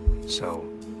you yet, so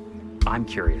I'm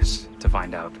curious to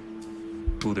find out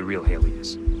who the real Haley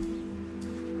is.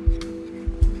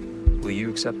 Will you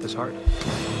accept this heart?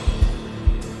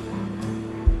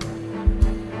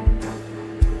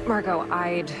 Marco,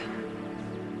 I'd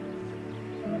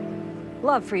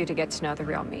love for you to get to know the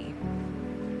real me.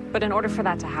 But in order for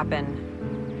that to happen,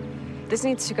 this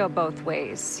needs to go both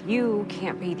ways. You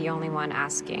can't be the only one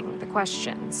asking the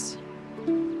questions.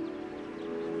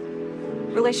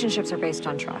 Relationships are based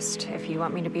on trust. If you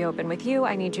want me to be open with you,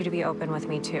 I need you to be open with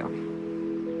me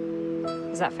too.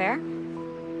 Is that fair?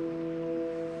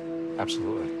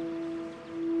 Absolutely.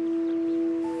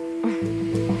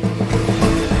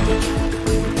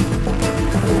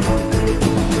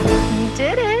 We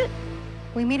did it!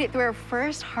 We made it through our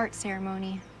first heart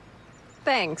ceremony.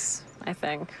 Thanks, I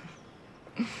think.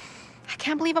 I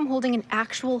can't believe I'm holding an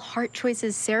actual Heart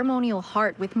Choices ceremonial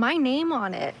heart with my name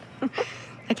on it.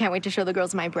 I can't wait to show the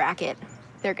girls my bracket.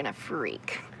 They're gonna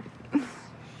freak.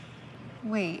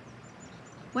 Wait,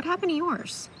 what happened to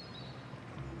yours?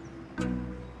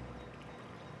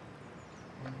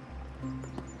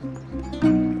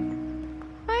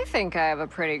 I think I have a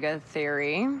pretty good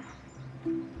theory.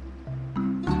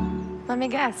 Let me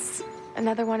guess.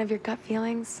 Another one of your gut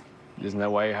feelings? Isn't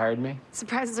that why you hired me?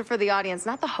 Surprises are for the audience,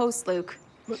 not the host, Luke.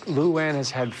 Look, Luann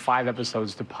has had 5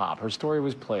 episodes to pop. Her story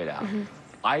was played out.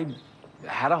 I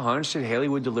had a hunch that Haley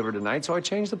would deliver tonight, so I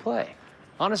changed the play.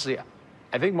 Honestly,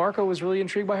 I think Marco was really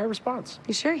intrigued by her response.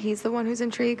 You sure he's the one who's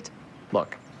intrigued?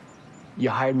 Look, you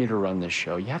hired me to run this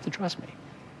show. You have to trust me.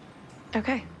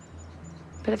 Okay.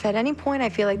 But if at any point I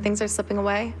feel like things are slipping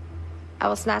away, I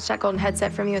will snatch that golden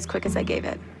headset from you as quick as I gave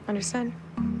it. Understood?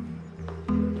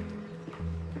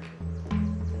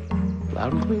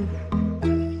 Loud and clear.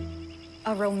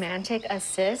 A romantic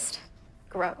assist?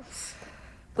 Gross.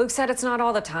 Luke said it's not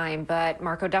all the time, but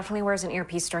Marco definitely wears an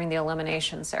earpiece during the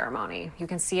elimination ceremony. You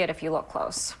can see it if you look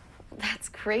close. That's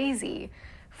crazy.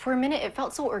 For a minute, it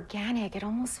felt so organic. It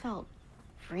almost felt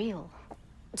real.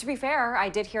 To be fair, I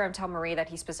did hear him tell Marie that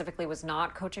he specifically was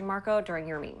not coaching Marco during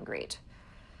your meet and greet.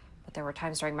 But there were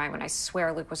times during mine when I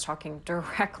swear Luke was talking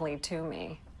directly to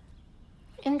me.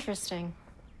 Interesting.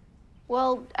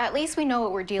 Well, at least we know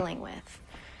what we're dealing with.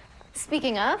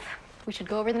 Speaking of, we should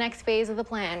go over the next phase of the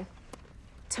plan.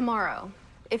 Tomorrow,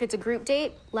 if it's a group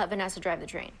date, let Vanessa drive the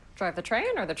train. Drive the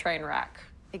train or the train wreck?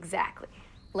 Exactly.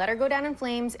 Let her go down in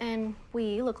flames and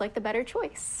we look like the better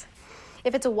choice.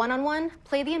 If it's a one-on-one,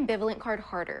 play the ambivalent card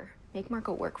harder. Make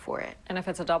Marco work for it. And if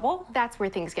it's a double? That's where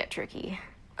things get tricky.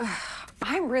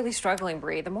 I'm really struggling,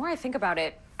 Bree. The more I think about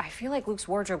it, I feel like Luke's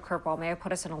wardrobe curveball may have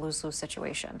put us in a lose-lose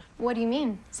situation. What do you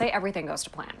mean? Say everything goes to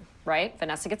plan, right?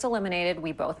 Vanessa gets eliminated,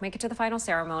 we both make it to the final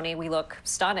ceremony, we look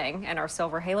stunning in our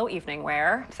silver halo evening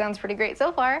wear. Sounds pretty great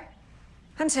so far.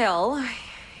 Until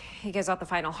he gives out the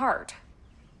final heart.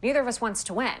 Neither of us wants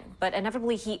to win, but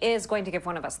inevitably he is going to give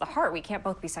one of us the heart. We can't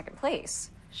both be second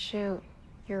place. Shoot,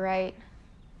 you're right.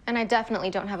 And I definitely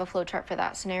don't have a flowchart for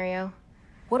that scenario.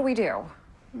 What do we do?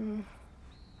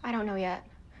 I don't know yet.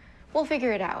 We'll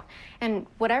figure it out. And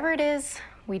whatever it is,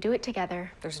 we do it together.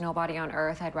 There's nobody on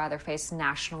earth I'd rather face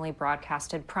nationally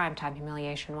broadcasted primetime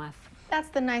humiliation with. That's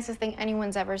the nicest thing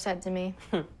anyone's ever said to me.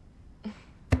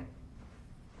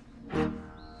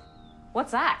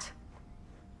 What's that?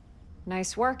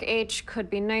 Nice work, H. Could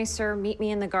be nicer. Meet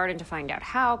me in the garden to find out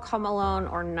how. Come alone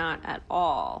or not at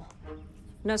all.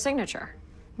 No signature.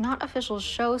 Not official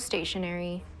show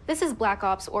stationery. This is Black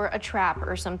Ops or a trap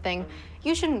or something.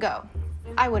 You shouldn't go.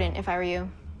 I wouldn't if I were you.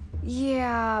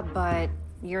 Yeah, but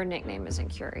your nickname isn't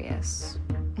curious.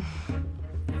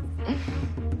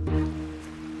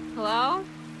 Hello?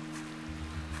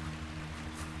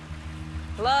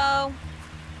 Hello?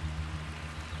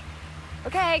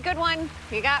 Okay, good one.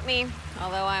 You got me.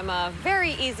 Although I'm a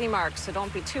very easy mark, so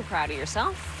don't be too proud of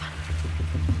yourself.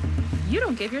 You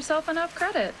don't give yourself enough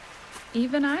credit.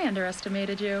 Even I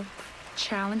underestimated you.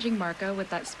 Challenging Marco with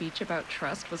that speech about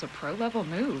trust was a pro-level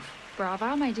move.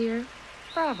 Brava, my dear.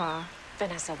 Brava.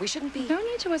 Vanessa, we shouldn't be... No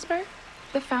need to whisper.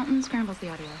 The fountain scrambles the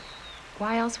audio.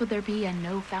 Why else would there be a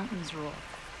no fountains rule?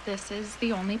 This is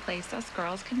the only place us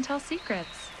girls can tell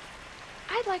secrets.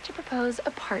 I'd like to propose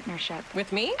a partnership.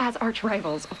 With me? As arch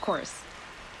rivals, of course.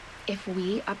 If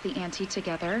we up the ante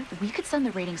together, we could send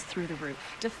the ratings through the roof.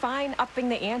 Define upping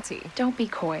the ante. Don't be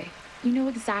coy. You know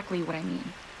exactly what I mean.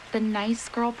 The nice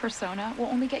girl persona will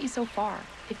only get you so far.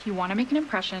 If you want to make an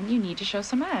impression, you need to show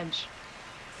some edge.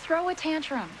 Throw a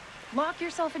tantrum. Lock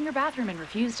yourself in your bathroom and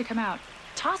refuse to come out.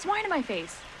 Toss wine in my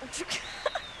face.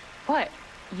 What?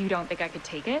 You don't think I could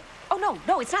take it? Oh,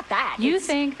 no, it's not that. You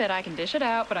think that I can dish it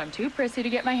out, but I'm too prissy to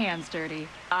get my hands dirty.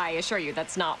 I assure you,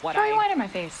 that's not what Throw your wine in my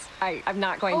face. I'm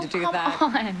not going to do come that.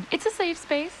 on. It's a safe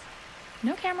space.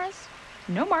 No cameras.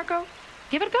 No Marco.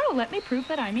 Give it a go. Let me prove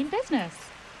that I mean business.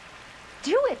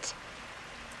 Do it.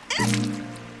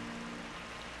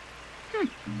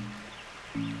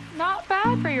 Not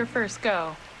bad for your first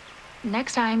go.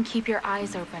 Next time, keep your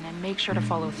eyes open and make sure to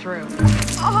follow through.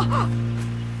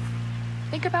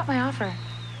 Think about my offer.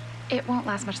 It won't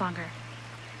last much longer.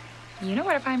 You know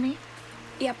where to find me.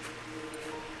 Yep.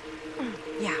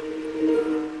 Yeah.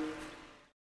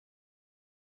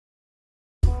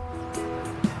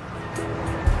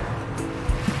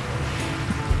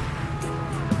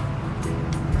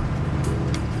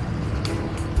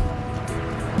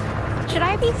 Should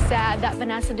I be sad that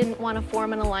Vanessa didn't want to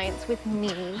form an alliance with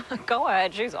me? Go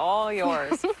ahead, she's all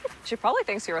yours. She probably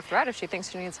thinks you're a threat if she thinks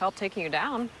she needs help taking you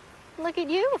down. Look at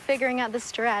you, figuring out the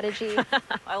strategy.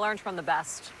 I learned from the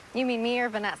best. You mean me or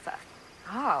Vanessa?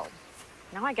 Oh,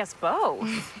 now I guess both.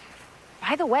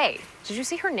 By the way, did you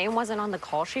see her name wasn't on the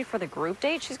call sheet for the group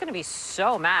date? She's gonna be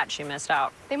so mad she missed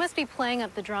out. They must be playing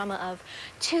up the drama of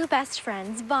two best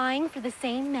friends vying for the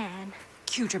same man.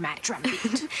 Cue dramatic drum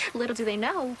beat. Little do they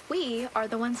know, we are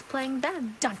the ones playing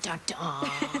them. Dun, dun, dun.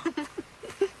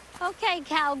 Okay,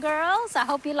 cowgirls, I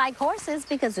hope you like horses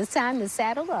because it's time to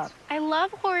saddle up. I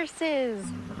love horses.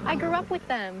 I grew up with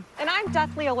them. And I'm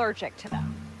deathly allergic to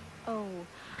them. Oh,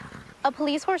 a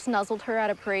police horse nuzzled her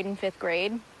at a parade in 5th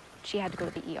grade. She had to go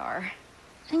to the ER.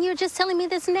 And you're just telling me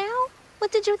this now?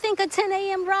 What did you think a 10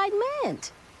 a.m. ride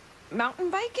meant?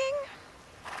 Mountain biking?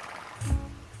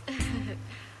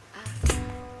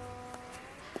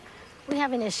 We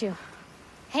have an issue.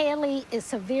 Haley is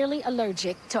severely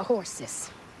allergic to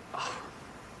horses.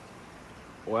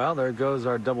 Well, there goes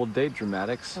our double date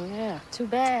dramatics. Yeah, too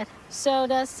bad. So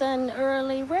that's an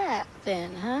early wrap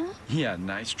then, huh? Yeah,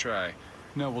 nice try.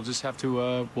 No, we'll just have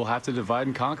to, we'll have to divide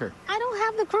and conquer. I don't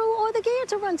have the crew or the gear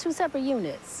to run 2 separate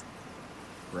units.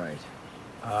 Right.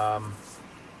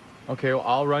 Okay, well,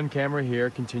 I'll run camera here,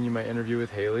 continue my interview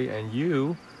with Haley, and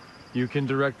you can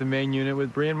direct the main unit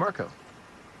with Bree and Marco.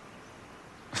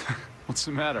 What's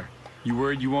the matter? You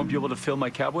worried you won't be able to fill my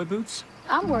cowboy boots?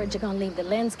 I'm worried you're gonna leave the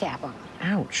lens cap on.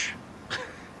 Ouch.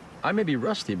 I may be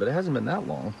rusty, but it hasn't been that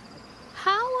long.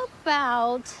 How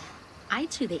about I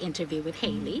do the interview with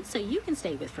Haley, so you can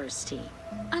stay with first team.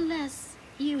 Unless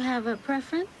you have a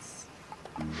preference.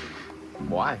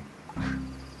 Why?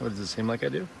 What does it seem like I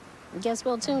do? Guess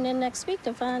we'll tune in next week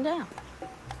to find out.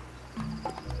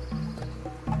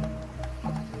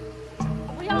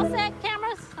 We all set,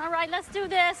 cameras? All right, let's do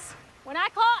this. When I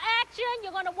call action,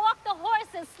 you're gonna walk the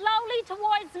horses slowly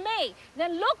towards me.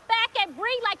 Then look back at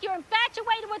Bree like you're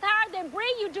infatuated with her. Then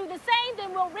Bree, you do the same.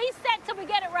 Then we'll reset till we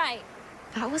get it right.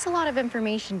 That was a lot of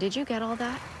information. Did you get all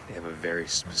that? They have a very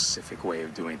specific way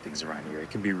of doing things around here. It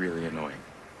can be really annoying.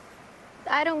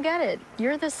 I don't get it.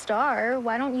 You're the star.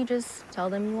 Why don't you just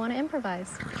tell them you want to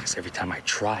improvise? Because every time I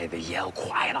try, they yell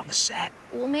quiet on the set.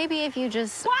 Well, maybe if you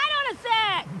just... Quiet on the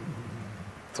set!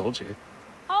 Told you.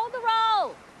 Hold the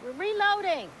roll. We're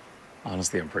reloading.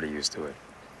 Honestly, I'm pretty used to it.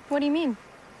 What do you mean?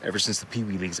 Ever since the Pee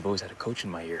Wee Leagues, I've always had a coach in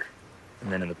my ear.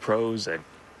 And then in the pros, I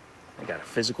got a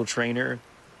physical trainer,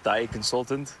 diet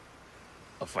consultant,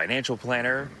 a financial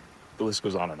planner. The list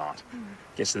goes on and on.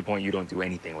 Gets to the point you don't do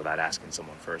anything without asking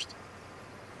someone first.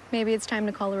 Maybe it's time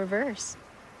to call a reverse.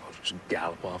 I'll just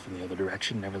gallop off in the other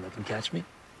direction, never let them catch me.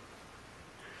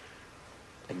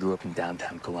 I grew up in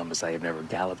downtown Columbus. I have never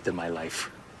galloped in my life.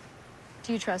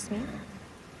 Do you trust me?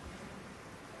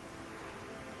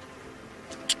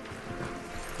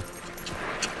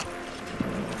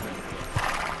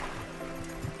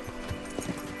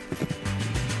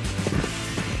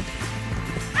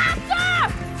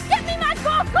 Stop! Get me my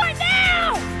golf cart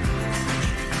now!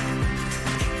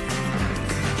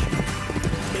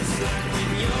 It's like when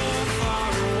you're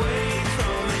far away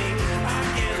from me, I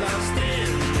get lost in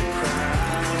the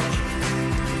crowd.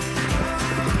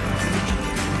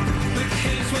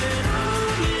 Because when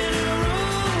I'm in a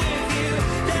room with you,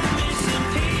 that missing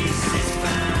piece is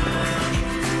found.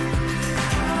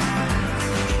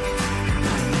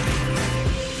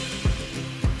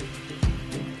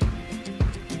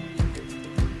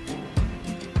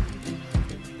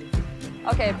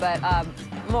 Okay, but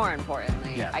more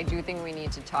importantly, Yeah. I do think we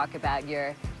need to talk about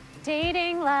your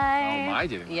dating life. Oh, my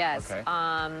dating life, Yes. okay.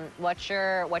 What's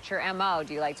your MO?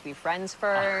 Do you like to be friends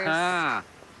first? Ah.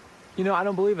 You know, I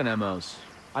don't believe in MOs.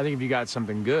 I think if you got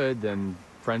something good, then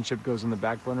friendship goes on the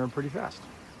back burner pretty fast.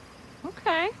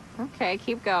 Okay,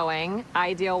 keep going.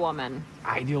 Ideal woman.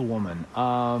 Ideal woman.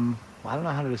 Well, I don't know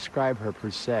how to describe her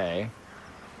per se.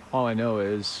 All I know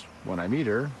is when I meet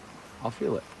her, I'll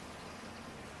feel it.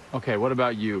 Okay, what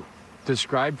about you?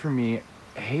 Describe for me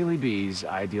Haley B's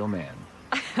ideal man.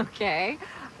 Okay.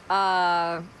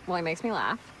 Well, he makes me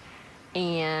laugh.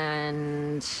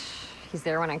 And he's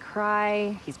there when I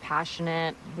cry. He's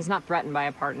passionate. He's not threatened by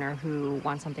a partner who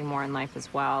wants something more in life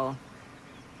as well.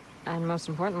 And most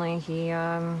importantly, he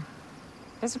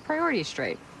has a priority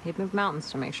straight. He'd move mountains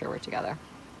to make sure we're together.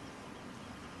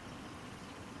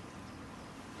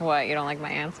 What, you don't like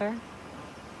my answer?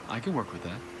 I can work with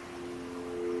that.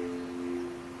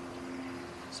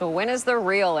 So when is the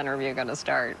real interview gonna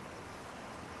start?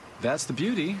 That's the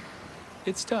beauty.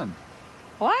 It's done.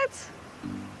 What?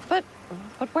 But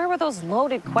where were those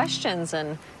loaded questions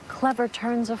and clever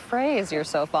turns of phrase you're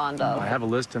so fond of? I have a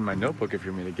list in my notebook if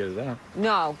you want me to get it out.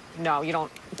 No, you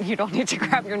don't need to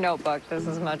grab your notebook. This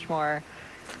is much more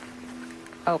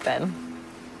open.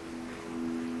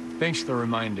 Thanks for the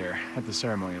reminder at the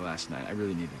ceremony last night. I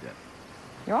really needed it.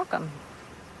 You're welcome.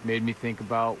 Made me think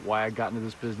about why I got into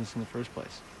this business in the first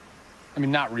place. I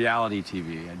mean, not reality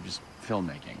TV, just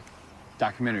filmmaking.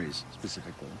 Documentaries,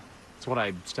 specifically. It's what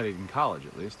I studied in college,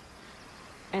 at least.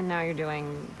 And now you're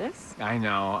doing this? I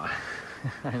know.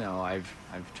 I know. I've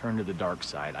turned to the dark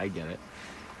side. I get it.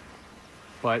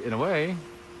 But in a way,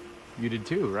 you did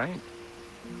too, right?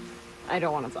 I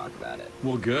don't want to talk about it.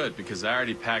 Well, good, because I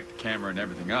already packed the camera and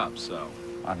everything up, so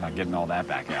I'm not getting all that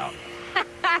back out.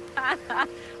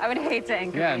 I would hate to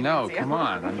inconvenience Yeah, no, you. come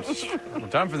on. I'm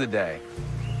done for the day.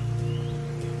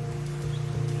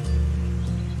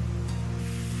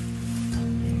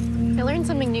 I learned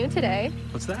something new today.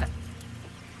 What's that?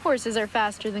 Horses are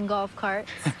faster than golf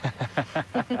carts.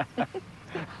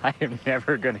 I am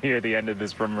never going to hear the end of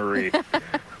this from Marie,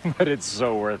 but it's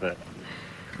so worth it.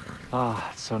 Oh,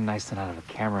 it's so nice to not have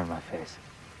a camera in my face.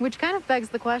 Which kind of begs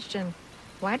the question,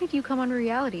 why did you come on a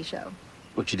reality show?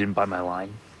 But you didn't buy my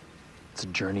line? It's a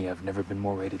journey I've never been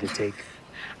more ready to take.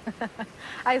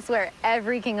 I swear,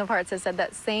 every King of Hearts has said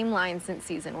that same line since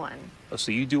season 1. Oh,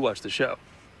 so you do watch the show?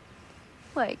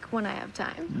 Like, when I have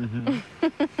time.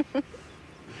 Mm-hmm.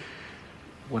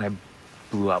 When I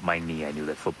blew out my knee, I knew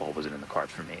that football wasn't in the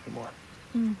cards for me anymore.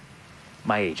 Mm.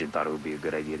 My agent thought it would be a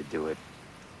good idea to do it,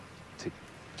 to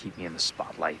keep me in the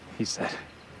spotlight, he said.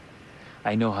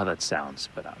 I know how that sounds,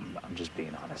 but I'm just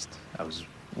being honest. I was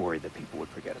worried that people would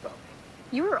forget about me.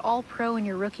 You were all pro in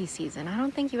your rookie season. I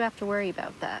don't think you have to worry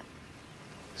about that.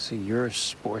 So you're a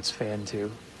sports fan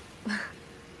too?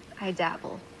 I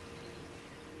dabble.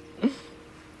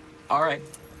 All right.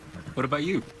 What about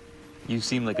you? You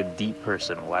seem like a deep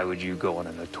person. Why would you go on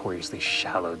a notoriously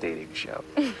shallow dating show?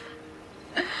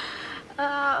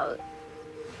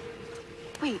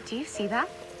 Wait, do you see that?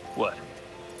 What?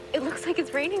 It looks like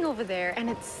it's raining over there, and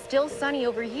it's still sunny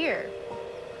over here.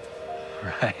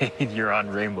 Right, you're on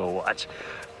Rainbow Watch.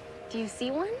 Do you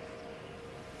see one?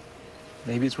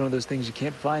 Maybe it's one of those things you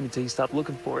can't find until you stop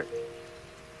looking for it.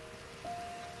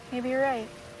 Maybe you're right.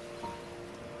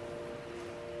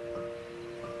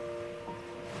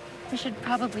 We should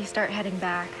probably start heading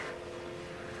back.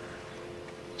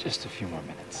 Just a few more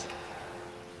minutes.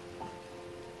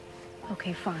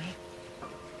 Okay, fine.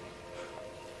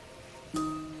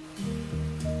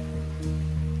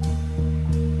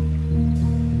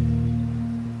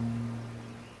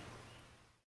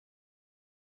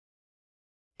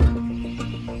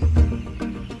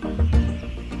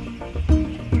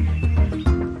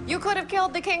 You could have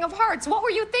killed the King of Hearts. What were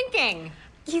you thinking?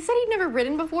 He said he'd never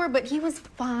ridden before, but he was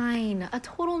fine. A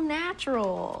total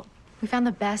natural. We found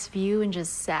the best view and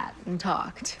just sat and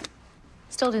talked.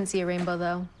 Still didn't see a rainbow,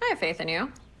 though. I have faith in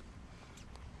you.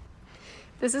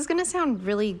 This is gonna sound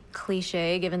really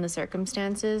cliche given the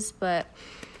circumstances, but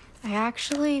I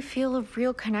actually feel a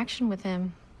real connection with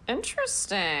him.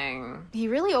 Interesting. He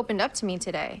really opened up to me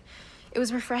today. It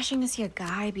was refreshing to see a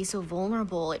guy be so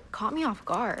vulnerable. It caught me off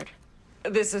guard.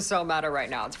 This is so meta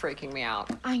right now. It's freaking me out.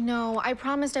 I know. I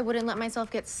promised I wouldn't let myself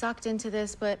get sucked into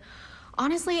this, but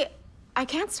honestly, I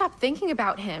can't stop thinking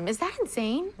about him. Is that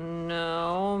insane?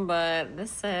 No, but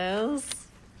this is...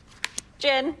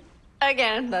 Gin.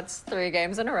 Again. That's 3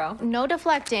 games in a row. No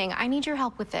deflecting. I need your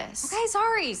help with this.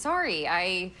 Okay, sorry.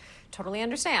 I totally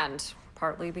understand.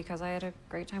 Partly because I had a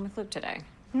great time with Luke today.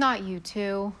 Not you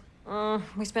two.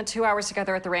 We spent 2 hours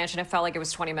together at the ranch, and it felt like it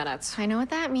was 20 minutes. I know what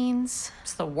that means.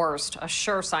 It's the worst. A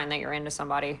sure sign that you're into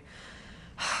somebody.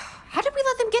 How did we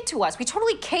let them get to us? We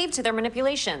totally caved to their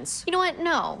manipulations. You know what?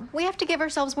 No. We have to give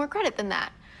ourselves more credit than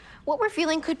that. What we're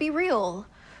feeling could be real.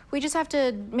 We just have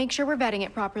to make sure we're vetting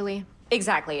it properly.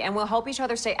 Exactly, and we'll help each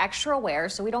other stay extra aware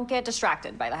so we don't get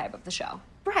distracted by the hype of the show.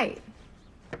 Right.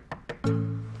 Oh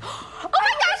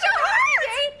my gosh, a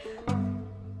heart!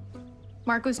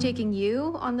 Marco's taking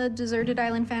you on the deserted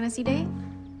island fantasy date?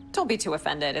 Don't be too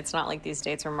offended. It's not like these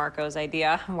dates were Marco's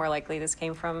idea. More likely this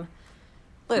came from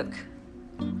Luke.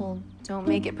 Well, don't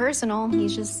make it personal.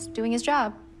 He's just doing his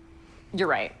job. You're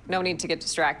right. No need to get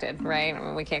distracted, right? I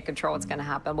mean, we can't control what's gonna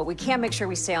happen, but we can make sure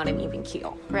we stay on an even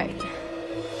keel. Right.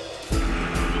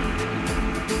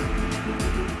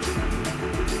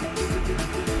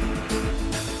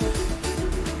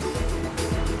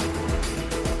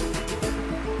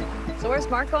 So where's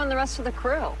Marco and the rest of the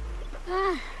crew?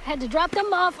 Had to drop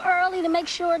them off early to make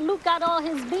sure Luke got all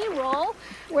his B-roll.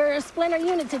 We're a splinter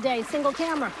unit today, single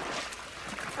camera.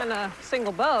 And a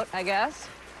single boat, I guess.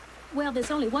 Well,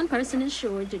 there's only one person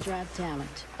insured to drive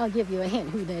talent. I'll give you a hint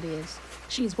who that is.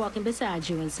 She's walking beside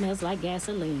you and smells like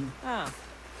gasoline. Oh.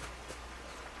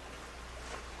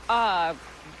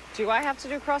 Do I have to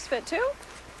do CrossFit too?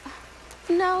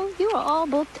 No, you are all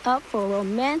booked up for a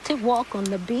romantic walk on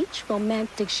the beach,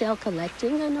 romantic shell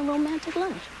collecting, and a romantic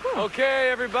lunch. Okay,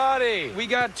 everybody. We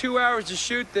got 2 hours to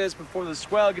shoot this before the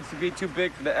swell gets to be too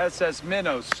big for the SS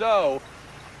Minnow. So,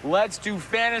 let's do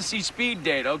fantasy speed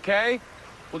date, okay?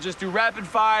 We'll just do rapid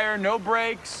fire, no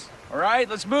breaks. All right,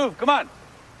 let's move. Come on.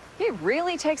 He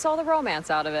really takes all the romance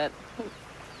out of it.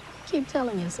 Keep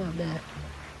telling yourself that.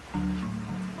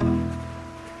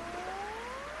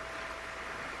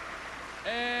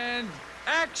 And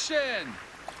action!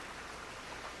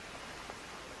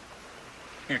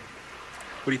 Here.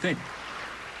 What do you think?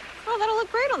 Oh, that'll look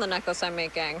great on the necklace I'm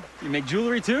making. You make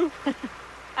jewelry too?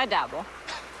 I dabble.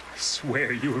 I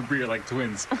swear you and Brie are like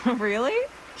twins. Really?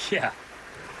 Yeah.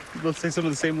 You both say some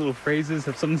of the same little phrases,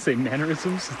 have some of the same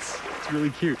mannerisms. It's really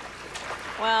cute.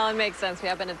 Well, it makes sense. We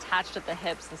have been attached at the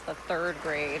hip since the 3rd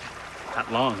grade. Not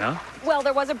long, huh? Well,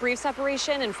 there was a brief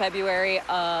separation in February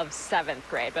of 7th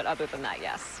grade, but other than that,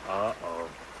 yes. Uh-oh.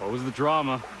 What was the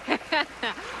drama?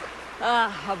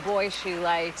 A boy she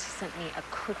liked sent me a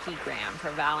cookie-gram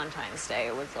for Valentine's Day.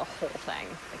 It was the whole thing.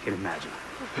 I can imagine.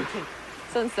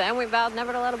 Since then, we vowed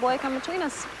never to let a boy come between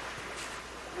us.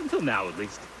 Until now, at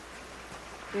least.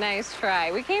 Nice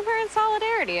try. We came here in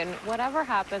solidarity, and whatever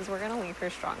happens, we're gonna leave here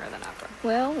stronger than ever.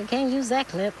 Well, we can't use that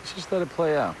clip. Just let it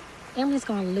play out. Emily's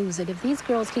gonna lose it if these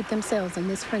girls keep themselves in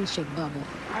this friendship bubble.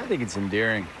 I think it's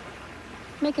endearing.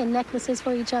 Making necklaces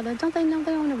for each other. Don't they know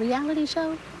they're on a reality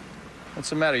show? What's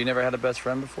the matter? You never had a best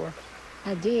friend before?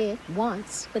 I did,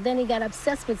 once. But then he got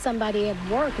obsessed with somebody at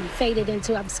work and faded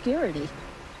into obscurity.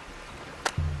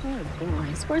 Oh,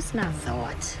 boys, worse than I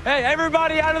thought. Hey,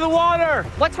 everybody out of the water!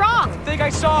 What's wrong? I think I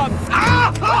saw him.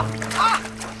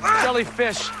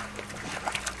 Jellyfish.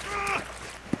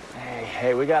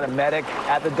 Hey, we got a medic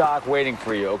at the dock waiting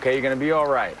for you, okay? You're gonna be all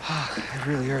right. It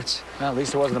really hurts. Well, at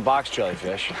least it wasn't a box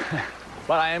jellyfish.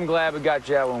 But I am glad we got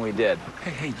you out when we did.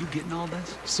 Hey, you getting all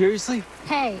this? Seriously?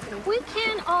 Hey, we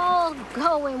can't all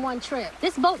go in one trip.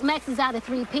 This boat maxes out at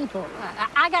 3 people.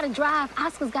 I gotta drive,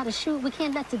 Oscar's gotta shoot. We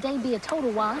can't let today be a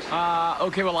total wash.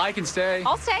 Okay, well, I can stay.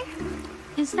 I'll stay.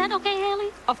 Is that okay,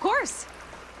 Haley? Of course.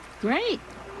 Great.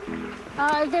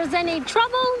 If there's any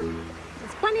trouble,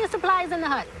 there's plenty of supplies in the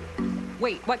hut.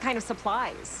 Wait, what kind of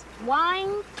supplies?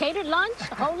 Wine, catered lunch,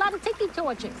 a whole lot of tiki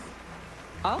torches.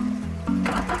 Oh?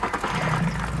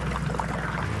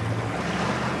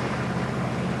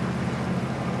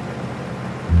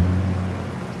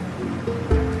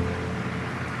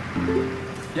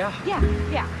 Yeah?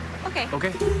 Yeah. Okay.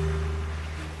 Okay.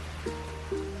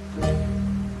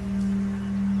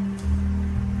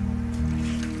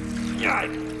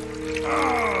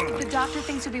 The doctor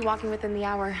thinks you'll be walking within the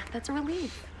hour. That's a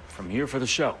relief. From here for the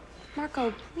show.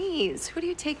 Marco, please, who do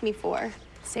you take me for?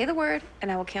 Say the word, and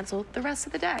I will cancel the rest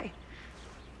of the day.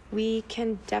 We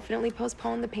can definitely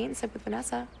postpone the paint sip with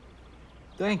Vanessa.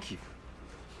 Thank you.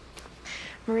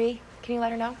 Marie, can you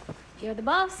let her know? You're the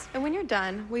boss. And when you're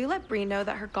done, will you let Bree know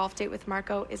that her golf date with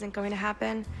Marco isn't going to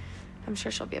happen? I'm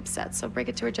sure she'll be upset, so break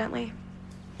it to her gently.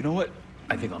 You know what?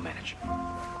 I think I'll manage.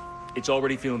 It's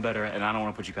already feeling better, and I don't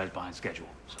want to put you guys behind schedule,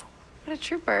 so. What a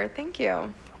trooper. Thank you.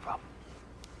 No problem.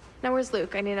 Now, where's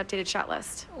Luke? I need an updated shot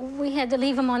list. We had to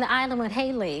leave him on the island with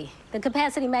Haley. The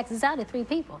capacity maxes out at 3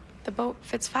 people. The boat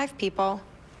fits 5 people.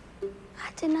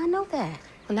 I did not know that.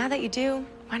 Well, now that you do,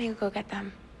 why don't you go get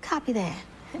them? Copy that.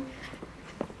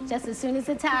 Just as soon as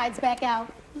the tide's back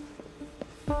out.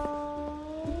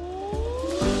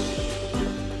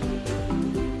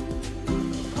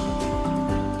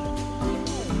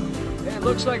 It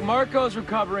looks like Marco's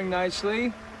recovering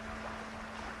nicely.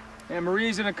 And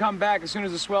Marie's gonna come back as soon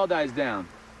as the swell dies down.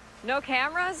 No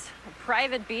cameras, a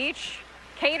private beach,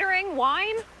 catering,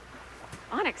 wine?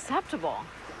 Unacceptable.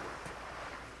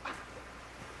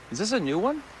 Is this a new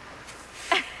one?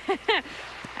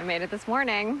 I made it this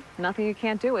morning. Nothing you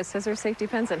can't do with scissors, safety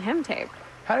pins, and hem tape.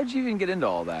 How did you even get into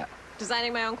all that?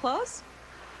 Designing my own clothes?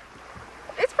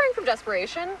 It sprang from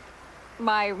desperation.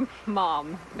 My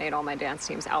mom made all my dance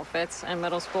team's outfits in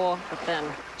middle school, but then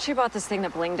she bought this thing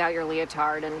that blinged out your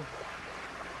leotard, and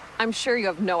I'm sure you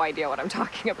have no idea what I'm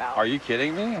talking about. Are you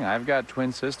kidding me? I've got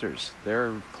twin sisters.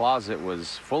 Their closet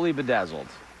was fully bedazzled.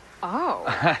 Oh,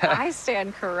 I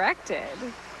stand corrected.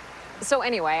 So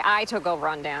anyway, I took over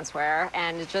on dancewear,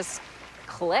 and it just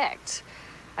clicked.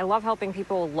 I love helping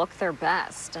people look their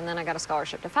best, and then I got a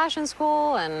scholarship to fashion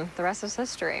school, and the rest is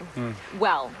history.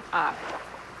 Well,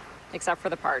 except for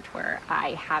the part where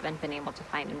I haven't been able to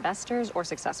find investors or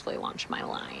successfully launch my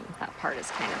line. That part is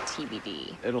kind of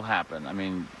TBD. It'll happen. I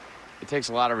mean, it takes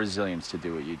a lot of resilience to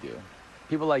do what you do.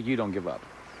 People like you don't give up.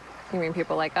 You mean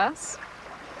people like us?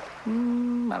 I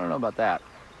don't know about that.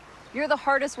 You're the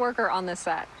hardest worker on this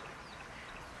set.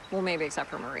 Well, maybe except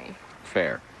for Marie.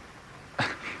 Fair.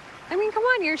 I mean, come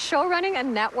on, you're show running a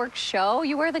network show.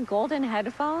 You wear the golden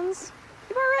headphones.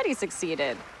 You've already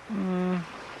succeeded.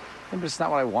 But it's not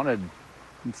what I wanted.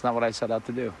 It's not what I set out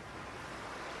to do.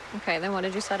 Okay, then what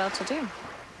did you set out to do?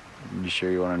 You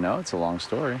sure you want to know? It's a long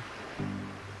story.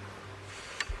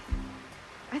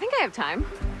 I think I have time.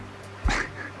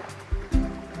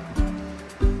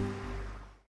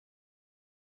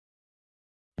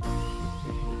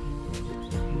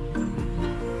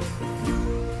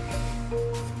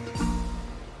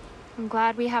 I'm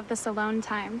glad we have this alone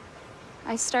time.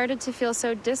 I started to feel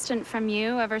so distant from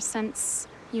you ever since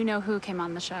you know who came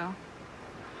on the show.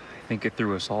 I think it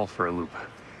threw us all for a loop.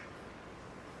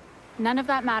 None of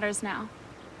that matters now.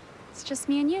 It's just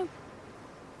me and you.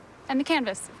 And the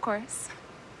canvas, of course.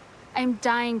 I'm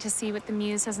dying to see what the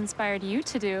muse has inspired you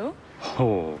to do.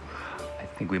 Oh, I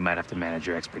think we might have to manage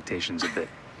your expectations a bit.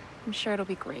 I'm sure it'll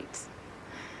be great.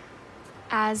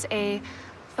 As a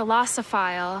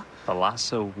philosophile...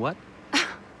 What?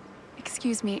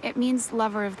 Excuse me, it means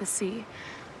lover of the sea.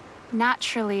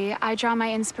 Naturally, I draw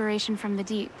my inspiration from the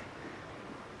deep.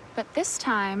 But this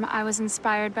time, I was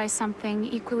inspired by something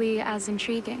equally as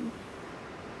intriguing.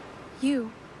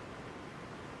 You.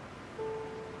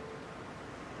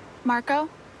 Marco?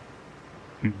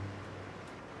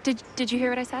 Did you hear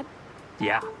what I said?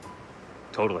 Yeah,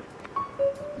 totally.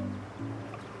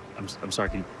 I'm sorry,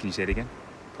 can you say it again?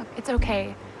 Look, it's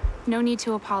okay. No need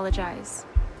to apologize.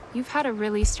 You've had a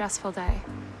really stressful day.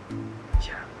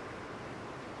 Yeah.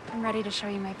 I'm ready to show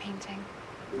you my painting.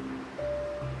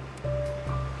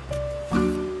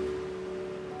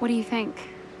 What do you think?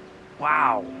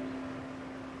 Wow.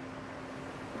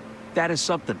 That is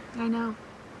something. I know.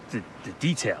 The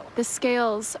detail. The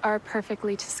scales are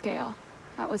perfectly to scale.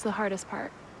 That was the hardest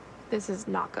part. This is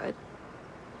not good.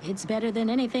 It's better than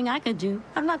anything I could do.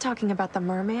 I'm not talking about the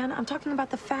merman. I'm talking about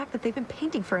the fact that they've been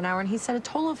painting for an hour and he said a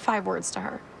total of 5 words to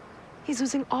her. He's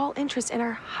losing all interest in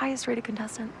our highest rated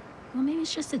contestant. Well, maybe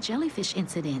it's just a jellyfish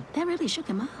incident. That really shook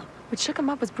him up. What shook him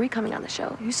up was Bree coming on the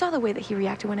show. You saw the way that he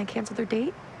reacted when I canceled their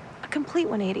date? A complete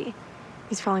 180.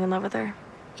 He's falling in love with her.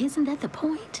 Isn't that the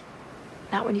point?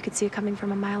 Not when you could see it coming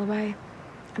from a mile away.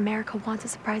 America wants a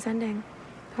surprise ending.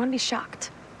 They want to be shocked.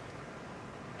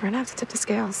 We're gonna have to tip the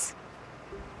scales.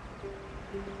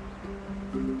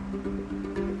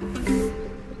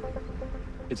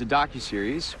 It's a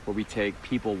docuseries where we take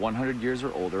people 100 years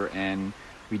or older and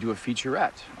we do a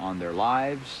featurette on their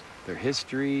lives, their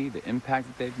history, the impact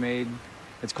that they've made.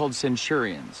 It's called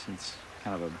Centurions. It's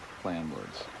kind of a play on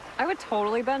words. I would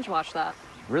totally binge watch that.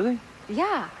 Really?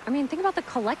 Yeah, I mean, think about the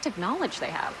collective knowledge they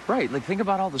have. Right, like think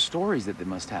about all the stories that they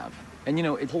must have. And you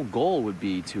know, its whole goal would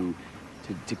be to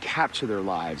capture their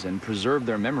lives and preserve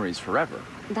their memories forever.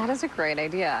 That is a great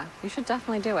idea. You should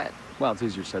definitely do it. Well, it's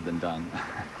easier said than done.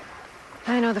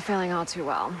 I know the feeling all too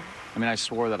well. I mean, I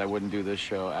swore that I wouldn't do this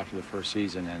show after the first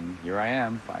season, and here I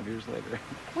am, 5 years later.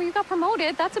 Well, you got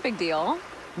promoted. That's a big deal.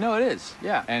 No, it is,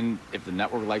 yeah. And if the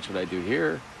network likes what I do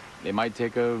here, they might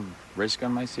take a risk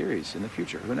on my series in the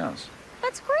future. Who knows?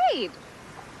 That's great.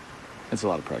 It's a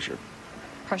lot of pressure.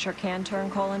 Pressure can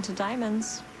turn coal into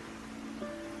diamonds.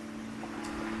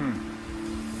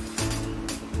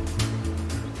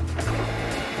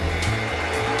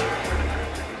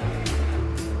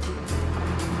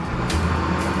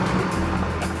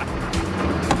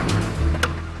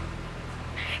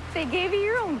 They gave you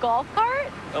your own golf cart?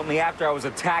 Only after I was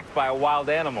attacked by a wild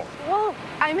animal. Well,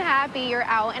 I'm happy you're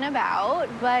out and about,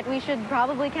 but we should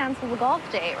probably cancel the golf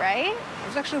date, right? I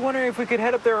was actually wondering if we could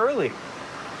head up there early.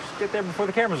 Just get there before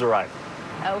the cameras arrive.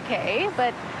 Okay,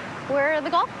 but where are the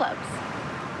golf clubs?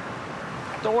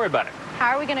 Don't worry about it.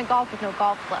 How are we gonna golf with no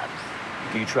golf clubs?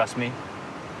 Do you trust me?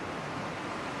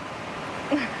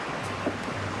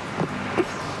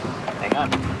 Hang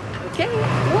on. Okay.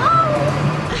 Whoa!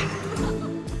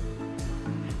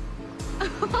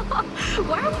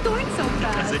 Why are we going so Because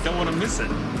fast? they don't want to miss it.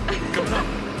 Come on.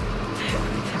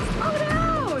 Slow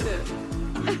down!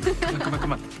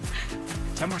 Come on.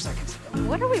 10 more seconds.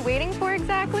 What are we waiting for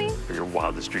exactly? For your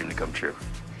wildest dream to come true.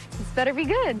 This better be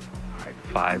good. All right,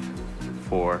 5,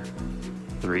 4,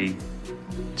 3,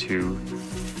 2.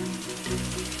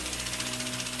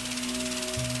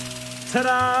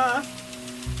 Ta-da!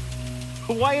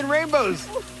 Hawaiian rainbows,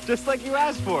 just like you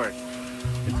asked for.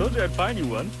 I told you I'd find you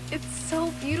one. It's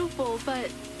so beautiful,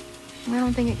 but I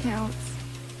don't think it counts.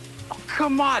 Oh,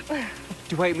 come on.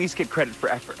 Do I at least get credit for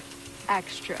effort?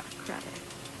 Extra credit.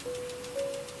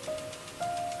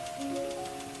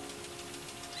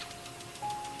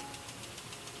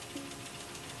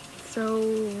 So,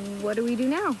 what do we do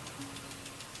now?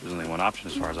 There's only one option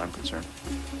as far as I'm concerned.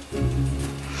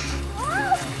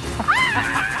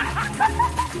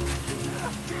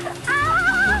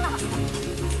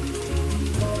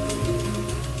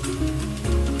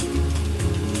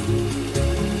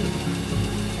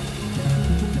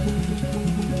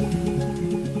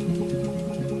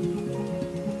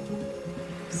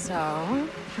 So,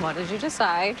 what did you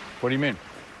decide What do you mean?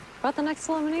 about the next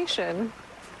elimination?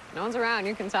 No one's around.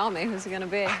 You can tell me. Who's it gonna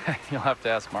be? You'll have to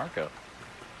ask Marco.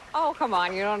 Oh, come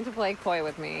on. You don't have to play coy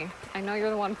with me. I know you're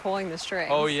the one pulling the strings.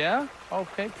 Oh, yeah?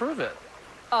 Okay, prove it.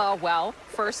 Well,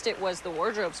 first it was the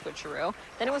wardrobe switcheroo,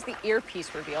 then it was the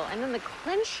earpiece reveal, and then the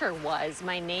clincher was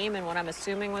my name and what I'm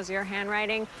assuming was your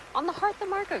handwriting on the heart that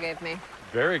Marco gave me.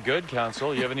 Very good,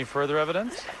 Counsel. You have any further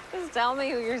evidence? Just tell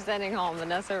me who you're sending home,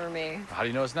 Vanessa or me. How do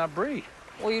you know it's not Bree?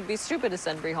 Well, you'd be stupid to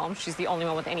send Bree home. She's the only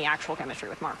one with any actual chemistry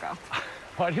with Marco.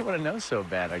 Why do you want to know so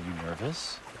bad? Are you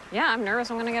nervous? Yeah, I'm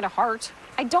nervous I'm gonna get a heart.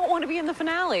 I don't want to be in the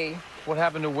finale. What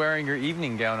happened to wearing your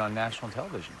evening gown on national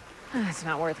television? It's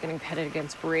not worth getting pitted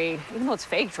against Bree. Even though it's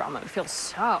fake drama, it feels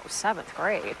so 7th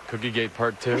grade. Cookiegate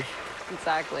Part 2?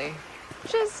 Exactly.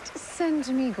 Just send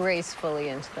me gracefully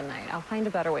into the night. I'll find a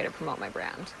better way to promote my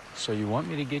brand. So you want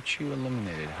me to get you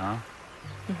eliminated, huh?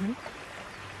 Mm-hmm.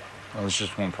 Well, there's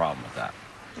just one problem with that.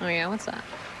 Oh, yeah? What's that?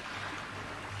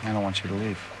 I don't want you to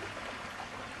leave.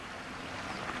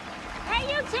 Hey,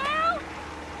 you two!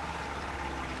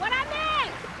 What I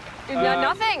miss?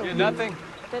 Nothing. Nothing.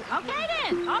 Okay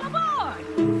then, all aboard.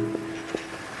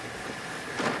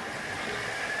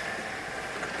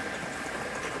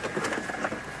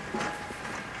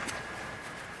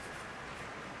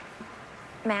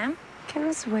 Ma'am? Can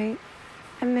this wait?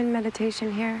 I'm in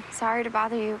meditation here. Sorry to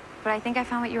bother you, but I think I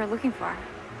found what you were looking for.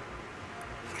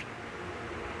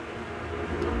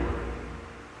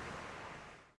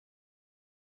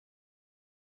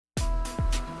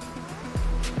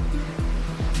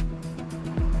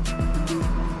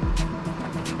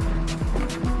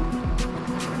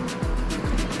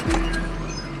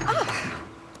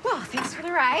 Well, thanks for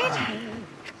the ride.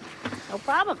 No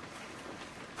problem.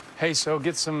 Hey, so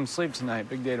get some sleep tonight.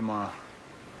 Big day tomorrow.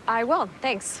 I will.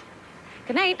 Thanks.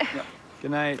 Good night. Yep.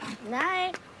 Good night.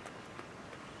 Night.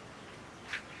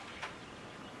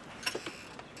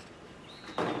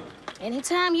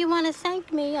 Anytime you want to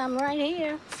thank me, I'm right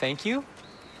here. Thank you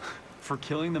for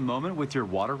killing the moment with your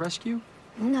water rescue.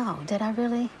 No, did I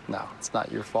really? No, it's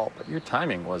not your fault, but your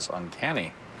timing was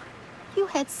uncanny. You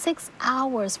had 6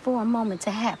 hours for a moment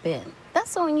to happen.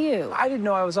 That's on you. I didn't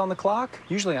know I was on the clock.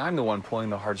 Usually I'm the one pulling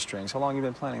the heartstrings. How long have you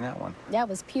been planning that one? That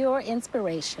was pure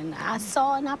inspiration. I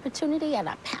saw an opportunity and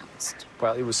I pounced.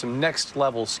 Well, it was some next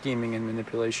level scheming and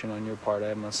manipulation on your part,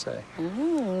 I must say.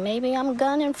 Maybe I'm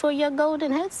gunning for your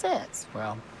golden headsets.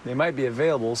 Well, they might be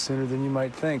available sooner than you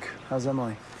might think. How's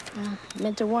Emily?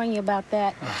 Meant to warn you about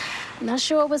that. Not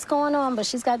sure what's going on, but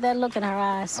she's got that look in her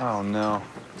eyes. Oh, no.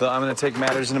 I'm gonna take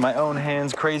matters into my own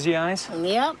hands, crazy eyes?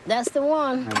 Yep, that's the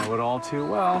one. I know it all too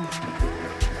well.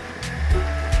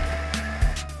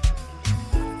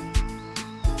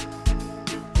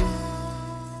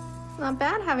 Not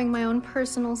bad having my own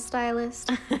personal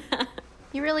stylist.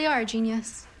 You really are a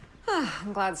genius.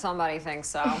 I'm glad somebody thinks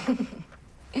so.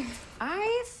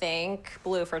 I think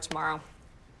blue for tomorrow.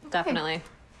 Definitely.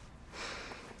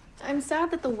 I'm sad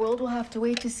that the world will have to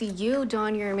wait to see you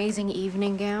don your amazing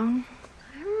evening gown.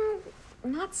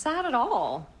 I'm not sad at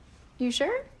all. You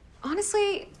sure?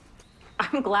 Honestly,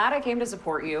 I'm glad I came to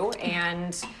support you,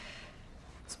 and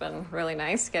it's been really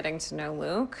nice getting to know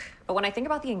Luke. But when I think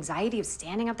about the anxiety of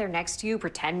standing up there next to you,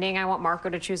 pretending I want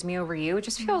Marco to choose me over you, it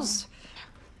just feels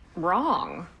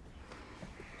wrong.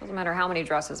 Doesn't matter how many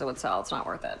dresses it would sell, it's not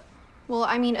worth it. Well,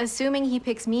 I mean, assuming he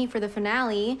picks me for the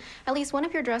finale, at least one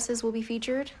of your dresses will be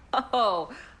featured. Oh,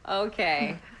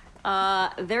 okay.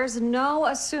 There's no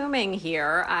assuming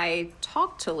here. I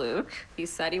talked to Luke. He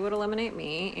said he would eliminate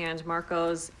me, and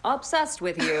Marco's obsessed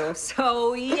with you.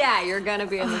 So yeah, you're gonna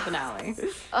be in the finale.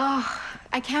 Ugh,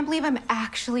 I can't believe I'm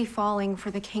actually falling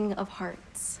for the King of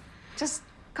Hearts. Just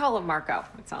call him Marco.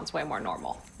 It sounds way more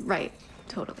normal. Right,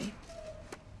 totally.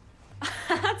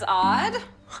 That's odd.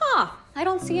 Huh. I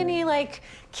don't see any, like,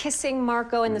 kissing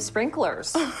Marco in the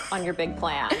sprinklers on your big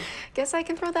plan. Guess I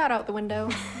can throw that out the window.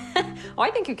 Oh, I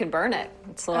think you can burn it.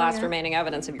 It's the last yeah? remaining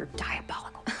evidence of your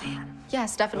diabolical plan.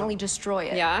 Yes, definitely destroy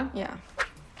it. Yeah? Yeah.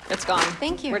 It's gone.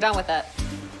 Thank you. We're done with it.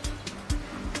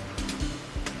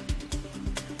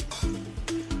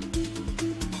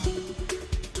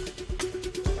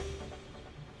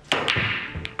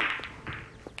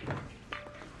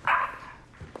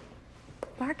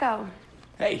 Marco.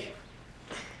 Hey.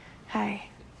 Hi.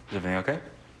 Is everything okay?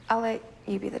 I'll let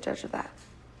you be the judge of that.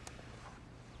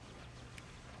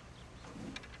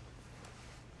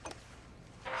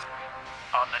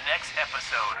 On the next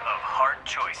episode of Hard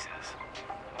Choices,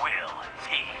 will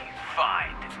he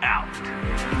find out?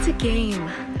 It's a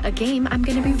game I'm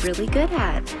gonna be really good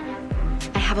at.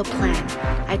 I have a plan.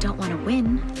 I don't want to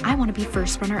win. I want to be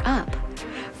first runner-up.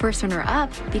 First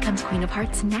runner-up becomes Queen of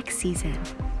Hearts next season.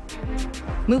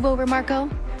 Move over, Marco.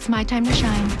 It's my time to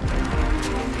shine.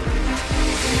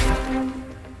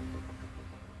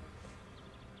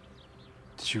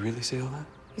 Did you really say all that?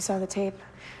 You saw the tape.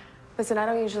 Listen, I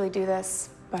don't usually do this,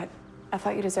 but I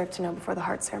thought you deserved to know before the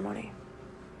heart ceremony.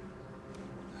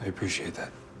 I appreciate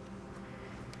that.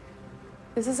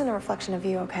 This isn't a reflection of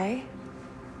you, okay?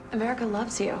 America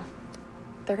loves you.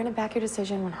 They're gonna back your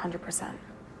decision 100%.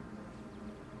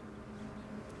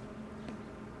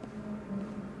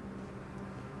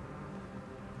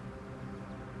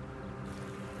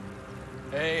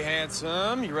 Hey,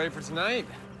 handsome. You ready for tonight?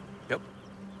 Yep.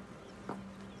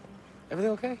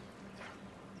 Everything okay?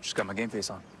 Just got my game face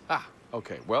on. Ah,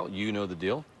 okay. Well, you know the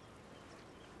deal.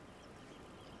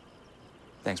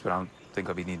 Thanks, but I don't think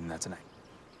I'll be needing that tonight.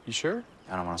 You sure?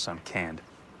 I don't want to sound canned.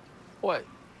 What?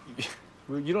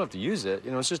 You don't have to use it.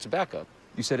 You know, it's just a backup.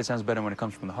 You said it sounds better when it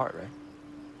comes from the heart, right?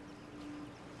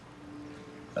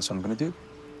 That's what I'm gonna do.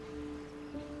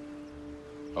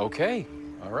 Okay.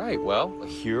 All right. Well,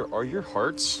 here are your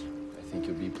hearts. I think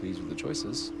you'll be pleased with the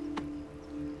choices.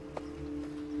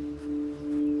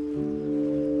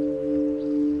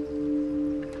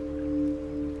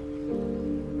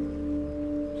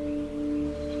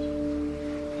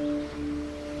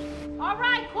 All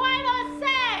right, quiet on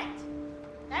set.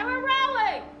 And we're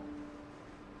rolling.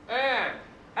 And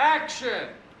action!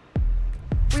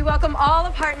 We welcome all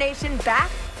of Heart Nation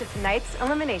back to tonight's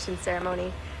elimination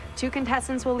ceremony. 2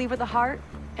 contestants will leave with a heart,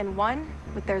 and 1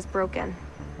 with theirs broken.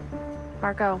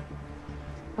 Marco,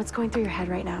 what's going through your head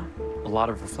right now? A lot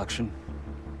of reflection.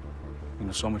 You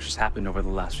know, so much has happened over the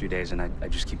last few days, and I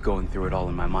just keep going through it all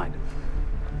in my mind.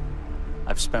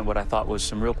 I've spent what I thought was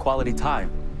some real quality time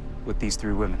with these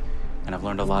 3 women, and I've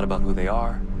learned a lot about who they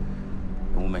are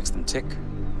and what makes them tick.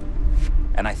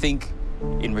 And I think,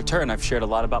 in return, I've shared a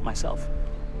lot about myself.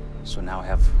 So now I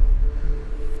have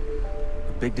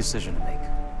a big decision to make.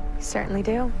 You certainly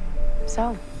do.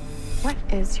 So, what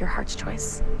is your heart's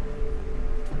choice?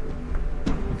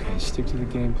 Okay, stick to the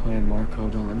game plan, Marco.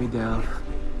 Don't let me down.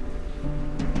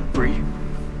 Bree,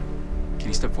 can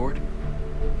you step forward?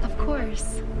 Of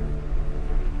course.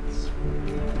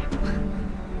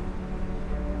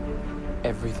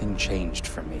 Everything changed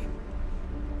for me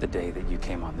the day that you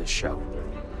came on this show.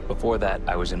 Before that,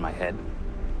 I was in my head.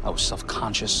 I was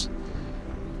self-conscious.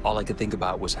 All I could think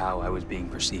about was how I was being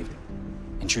perceived.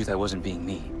 In truth, I wasn't being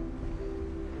me.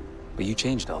 But you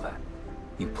changed all that.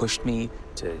 You pushed me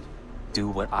to do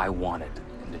what I wanted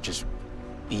and to just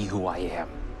be who I am.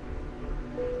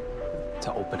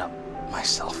 To open up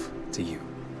myself to you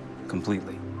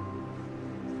completely.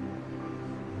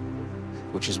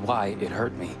 Which is why it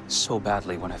hurt me so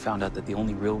badly when I found out that the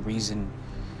only real reason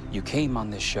you came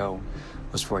on this show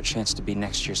was for a chance to be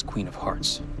next year's Queen of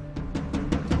Hearts.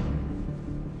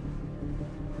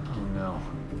 Oh, no.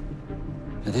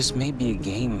 Now, this may be a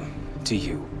game to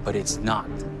you, but it's not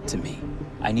to me.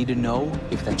 I need to know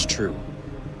if that's true.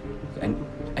 And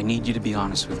I need you to be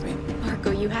honest with me.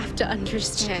 Marco, you have to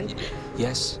understand.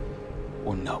 Yes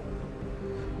or no?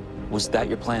 Was that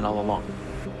your plan all along?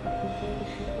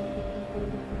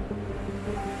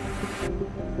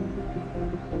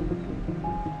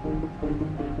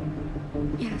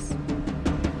 Yes.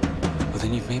 Well,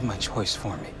 then you've made my choice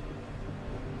for me.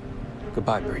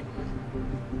 Goodbye, Bree.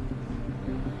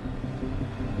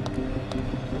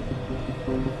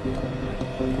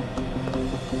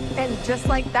 And just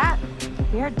like that,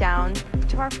 we are down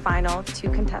to our final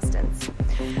 2 contestants.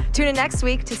 Tune in next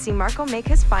week to see Marco make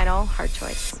his final hard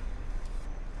choice.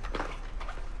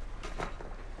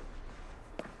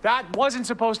 That wasn't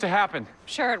supposed to happen.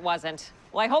 Sure it wasn't.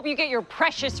 Well, I hope you get your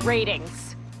precious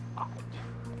ratings.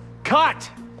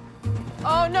 Cut!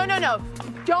 Oh, no, no, no.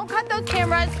 Don't cut those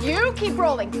cameras. You keep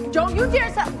rolling. Don't you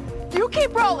dare stop. You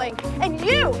keep rolling. And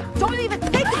you don't even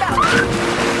think about it.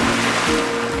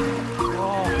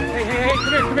 Oh, hey,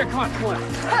 come here, come on.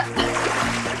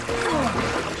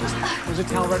 There's a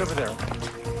towel right over there.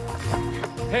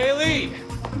 Haley!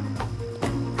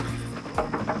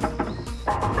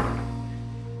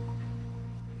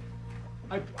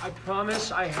 I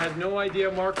promise I had no idea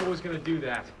Marco was gonna do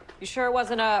that. You sure it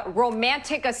wasn't a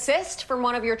romantic assist from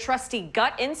one of your trusty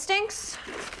gut instincts?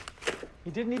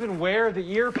 He didn't even wear the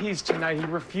earpiece tonight. He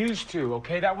refused to,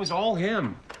 okay? That was all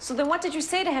him. So then what did you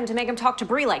say to him to make him talk to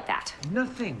Bree like that?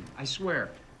 Nothing, I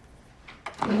swear.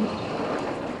 And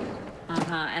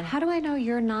how do I know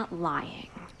you're not lying?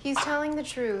 He's telling the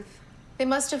truth. They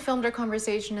must have filmed our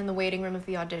conversation in the waiting room of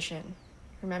the audition.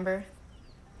 Remember?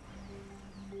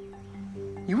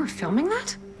 You were filming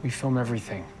that? We film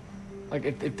everything. Like,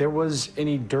 if there was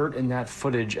any dirt in that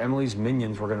footage, Emily's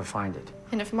minions were gonna find it.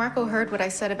 And if Marco heard what I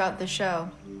said about the show,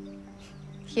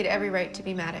 he had every right to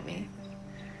be mad at me.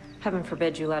 Heaven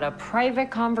forbid you let a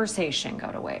private conversation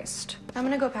go to waste. I'm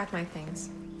gonna go pack my things.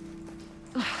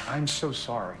 I'm so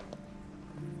sorry.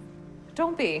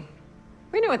 Don't be.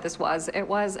 We knew what this was. It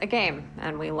was a game,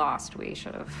 and we lost. We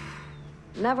should have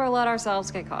never let ourselves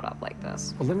get caught up like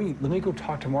this. Well, let me go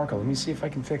talk to Marco. Let me see if I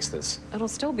can fix this. It'll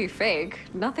still be fake.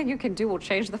 Nothing you can do will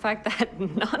change the fact that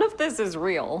none of this is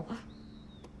real.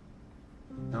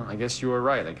 No, I guess you were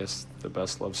right. I guess the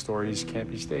best love stories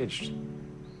can't be staged.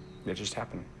 They just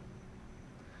happen.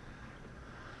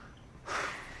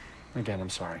 Again, I'm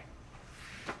sorry.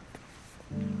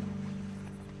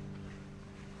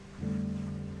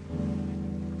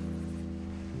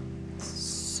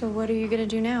 So what are you gonna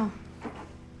do now?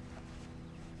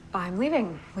 I'm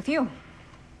leaving with you.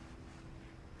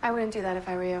 I wouldn't do that if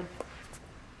I were you.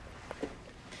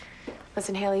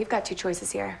 Listen, Haley, you've got 2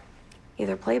 choices here.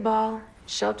 Either play ball,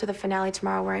 show up to the finale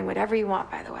tomorrow wearing whatever you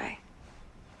want, by the way.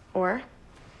 Or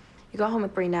you go home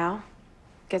with Bree now,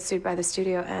 get sued by the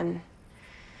studio, and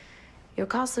you'll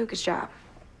cost Luke his job.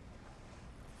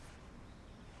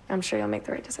 I'm sure you'll make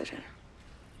the right decision.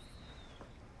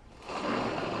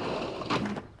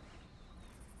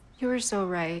 You were so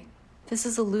right. This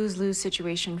is a lose-lose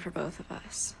situation for both of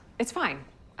us. It's fine.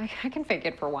 I can fake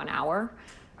it for 1 hour.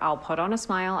 I'll put on a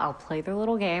smile. I'll play their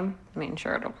little game. I mean,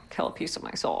 sure, it'll kill a piece of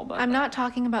my soul, but... I'm not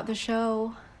talking about the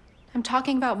show. I'm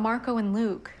talking about Marco and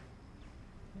Luke.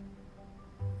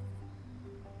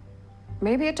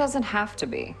 Maybe it doesn't have to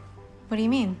be. What do you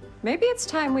mean? Maybe it's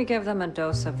time we give them a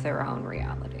dose of their own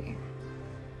reality.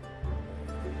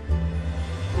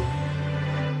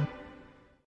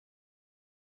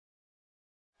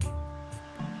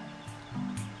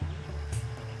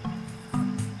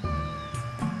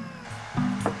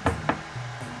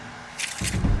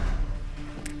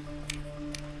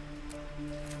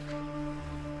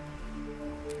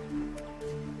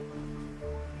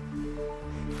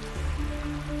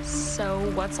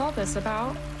 So, what's all this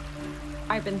about?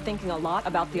 I've been thinking a lot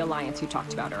about the alliance you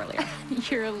talked about earlier.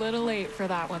 You're a little late for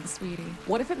that one, sweetie.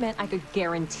 What if it meant I could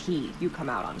guarantee you come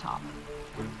out on top?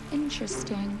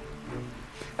 Interesting.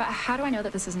 But how do I know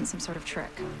that this isn't some sort of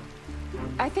trick?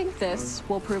 I think this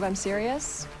will prove I'm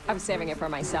serious. I'm saving it for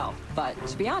myself, but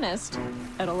to be honest,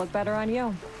 it'll look better on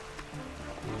you.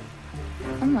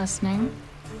 I'm listening.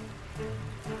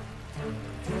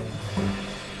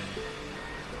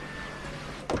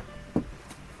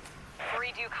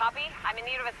 Bree, do you copy? I'm in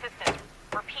need of assistance.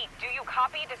 Repeat, do you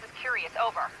copy? This is Curious.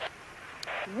 Over.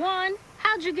 1,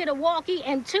 how'd you get a walkie?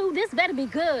 And 2, this better be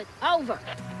good. Over.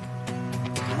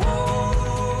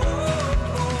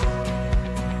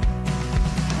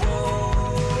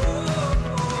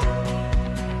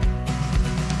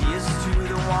 Here's to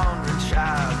the wandering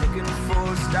child, looking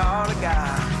for a star to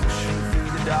guide, pushing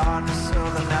through the darkness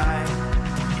of the night.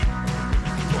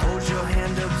 Hold your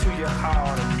hand up to your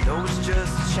heart, and know it's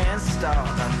just a chance to start. I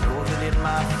know that it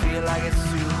might feel like it's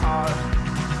too hard.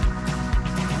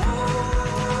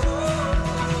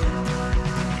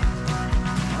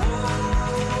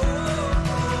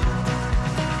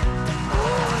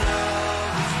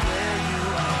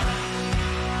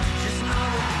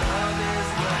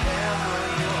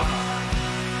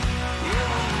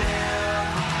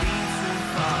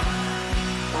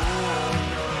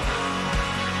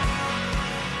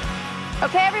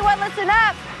 Okay, everyone, listen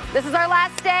up. This is our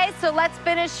last day, so let's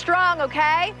finish strong,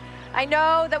 okay? I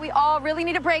know that we all really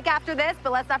need a break after this,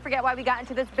 but let's not forget why we got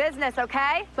into this business,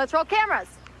 okay? Let's roll cameras.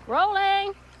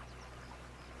 Rolling.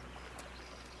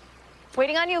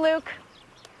 Waiting on you, Luke.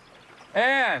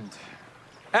 And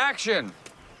action.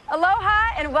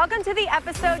 Aloha, and welcome to the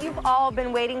episode you've all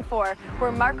been waiting for,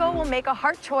 where Marco will make a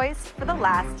heart choice for the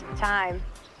last time.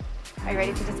 Are you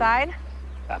ready to decide?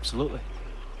 Absolutely.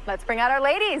 Let's bring out our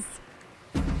ladies.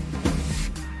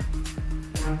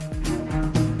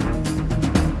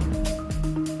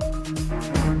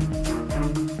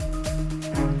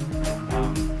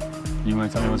 You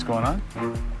want to tell me what's going on?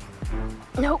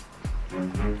 Nope.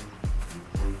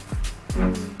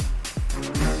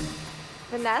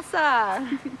 Vanessa,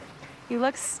 you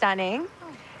look stunning.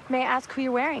 May I ask who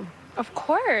you're wearing? Of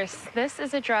course. This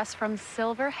is a dress from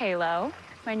Silver Halo,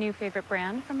 my new favorite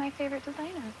brand from my favorite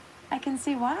designer. I can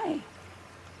see why.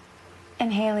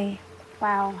 And Haley,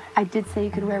 wow, I did say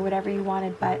you could wear whatever you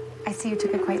wanted, but I see you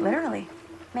took it quite literally.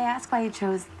 May I ask why you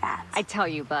chose that? I tell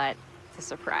you, but it's a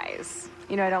surprise.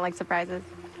 You know I don't like surprises.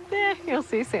 You'll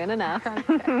see soon enough.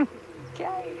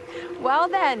 Okay. Well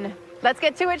then, let's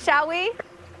get to it, shall we?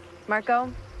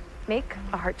 Marco, make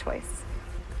a heart choice.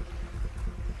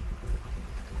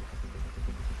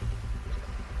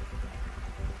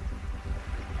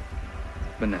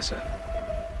 Vanessa.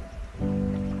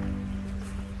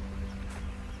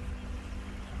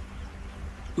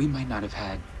 We might not have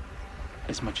had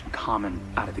as much in common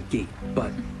out of the gate,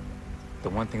 but the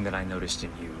one thing that I noticed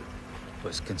in you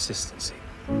was consistency.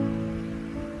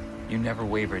 You never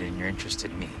wavered in your interest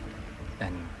in me,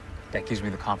 and that gives me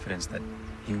the confidence that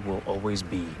you will always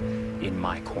be in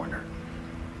my corner.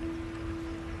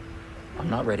 I'm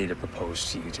not ready to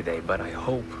propose to you today, but I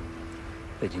hope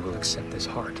that you will accept this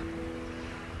heart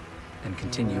and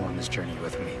continue on this journey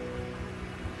with me.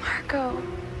 Marco,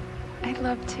 I'd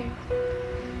love to.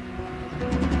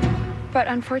 But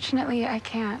unfortunately, I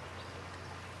can't.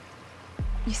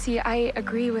 You see, I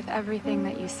agree with everything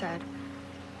that you said.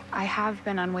 I have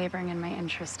been unwavering in my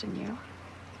interest in you.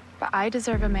 But I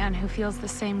deserve a man who feels the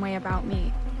same way about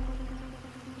me.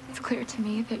 It's clear to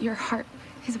me that your heart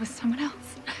is with someone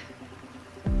else.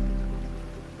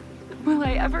 Will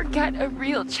I ever get a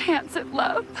real chance at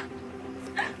love?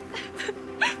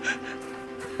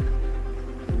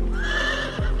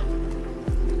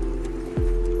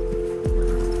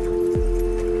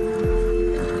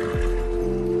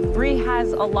 Bree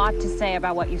has a lot to say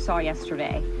about what you saw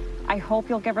yesterday. I hope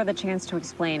you'll give her the chance to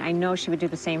explain. I know she would do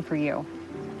the same for you.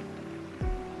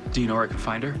 Do you know where I can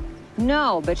find her?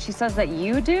 No, but she says that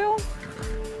you do?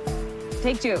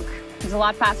 Take Duke. He's a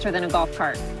lot faster than a golf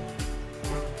cart.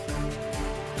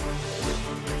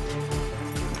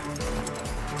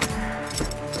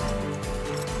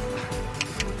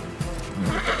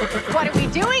 What are we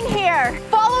doing here?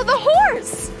 Follow the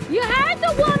horse! You heard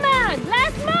the woman!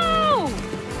 Let's move!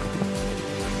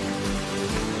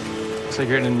 Looks like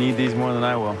you're gonna need these more than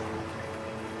I will.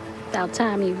 About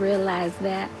time you realize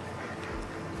that.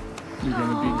 You're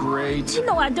gonna be great. You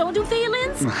know I don't do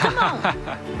feelings. Come on.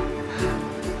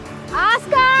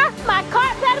 Oscar, my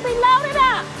cart better be loaded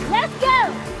up. Let's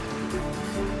go.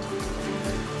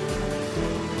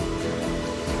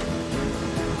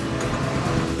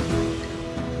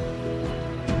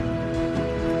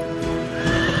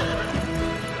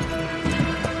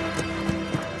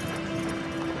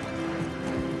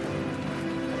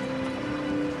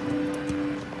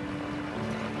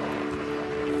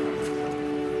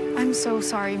 I'm so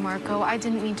sorry, Marco. I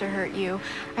didn't mean to hurt you.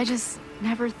 I just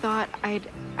never thought I'd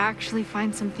actually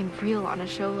find something real on a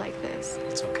show like this.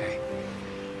 It's okay.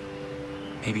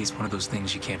 Maybe it's one of those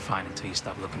things you can't find until you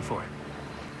stop looking for it.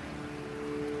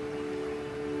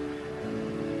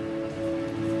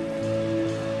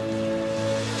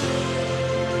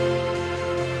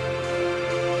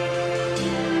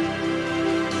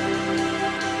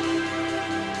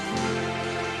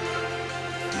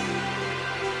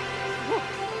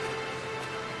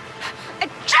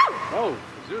 Oh,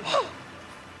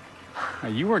 now,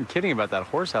 you weren't kidding about that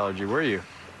horse allergy, were you?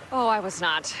 Oh, I was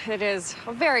not. It is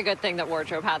a very good thing that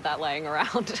wardrobe had that laying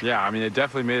around. Yeah, I mean, it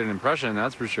definitely made an impression,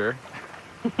 that's for sure.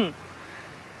 I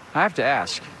have to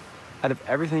ask, out of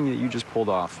everything that you just pulled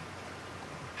off,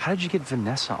 how did you get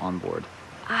Vanessa on board?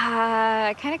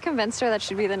 I kind of convinced her that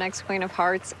she'd be the next Queen of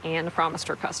Hearts and promised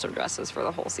her custom dresses for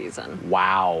the whole season.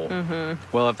 Wow.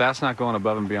 Mm-hmm. Well, if that's not going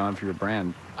above and beyond for your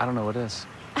brand, I don't know what is.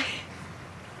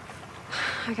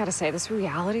 I gotta say, this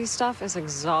reality stuff is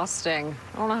exhausting.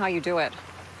 I don't know how you do it.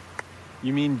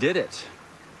 You mean did it?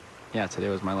 Yeah, today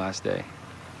was my last day.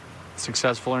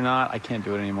 Successful or not, I can't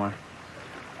do it anymore.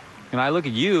 And I look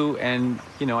at you and,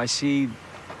 you know, I see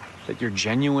that you're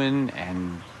genuine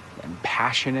and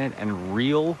passionate and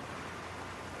real.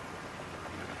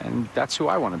 And that's who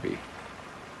I want to be.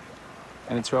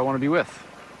 And it's who I want to be with.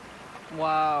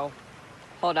 Whoa.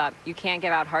 Hold up. You can't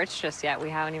give out hearts just yet. We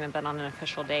haven't even been on an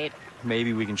official date.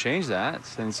 Maybe we can change that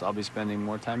since I'll be spending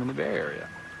more time in the Bay Area.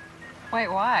 Wait,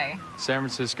 why? San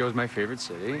Francisco is my favorite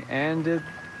city, and it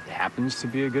happens to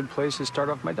be a good place to start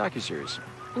off my docuseries.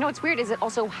 You know what's weird is it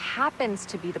also happens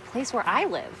to be the place where I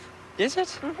live. Is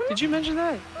it? Did you mention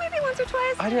that? Maybe once or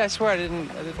twice. I swear I didn't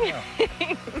know.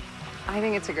 I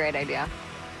think it's a great idea.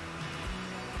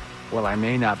 Well, I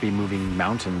may not be moving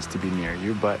mountains to be near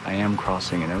you, but I am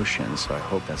crossing an ocean, so I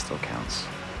hope that still counts.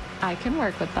 I can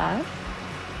work with that.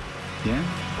 Yeah?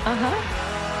 Uh-huh.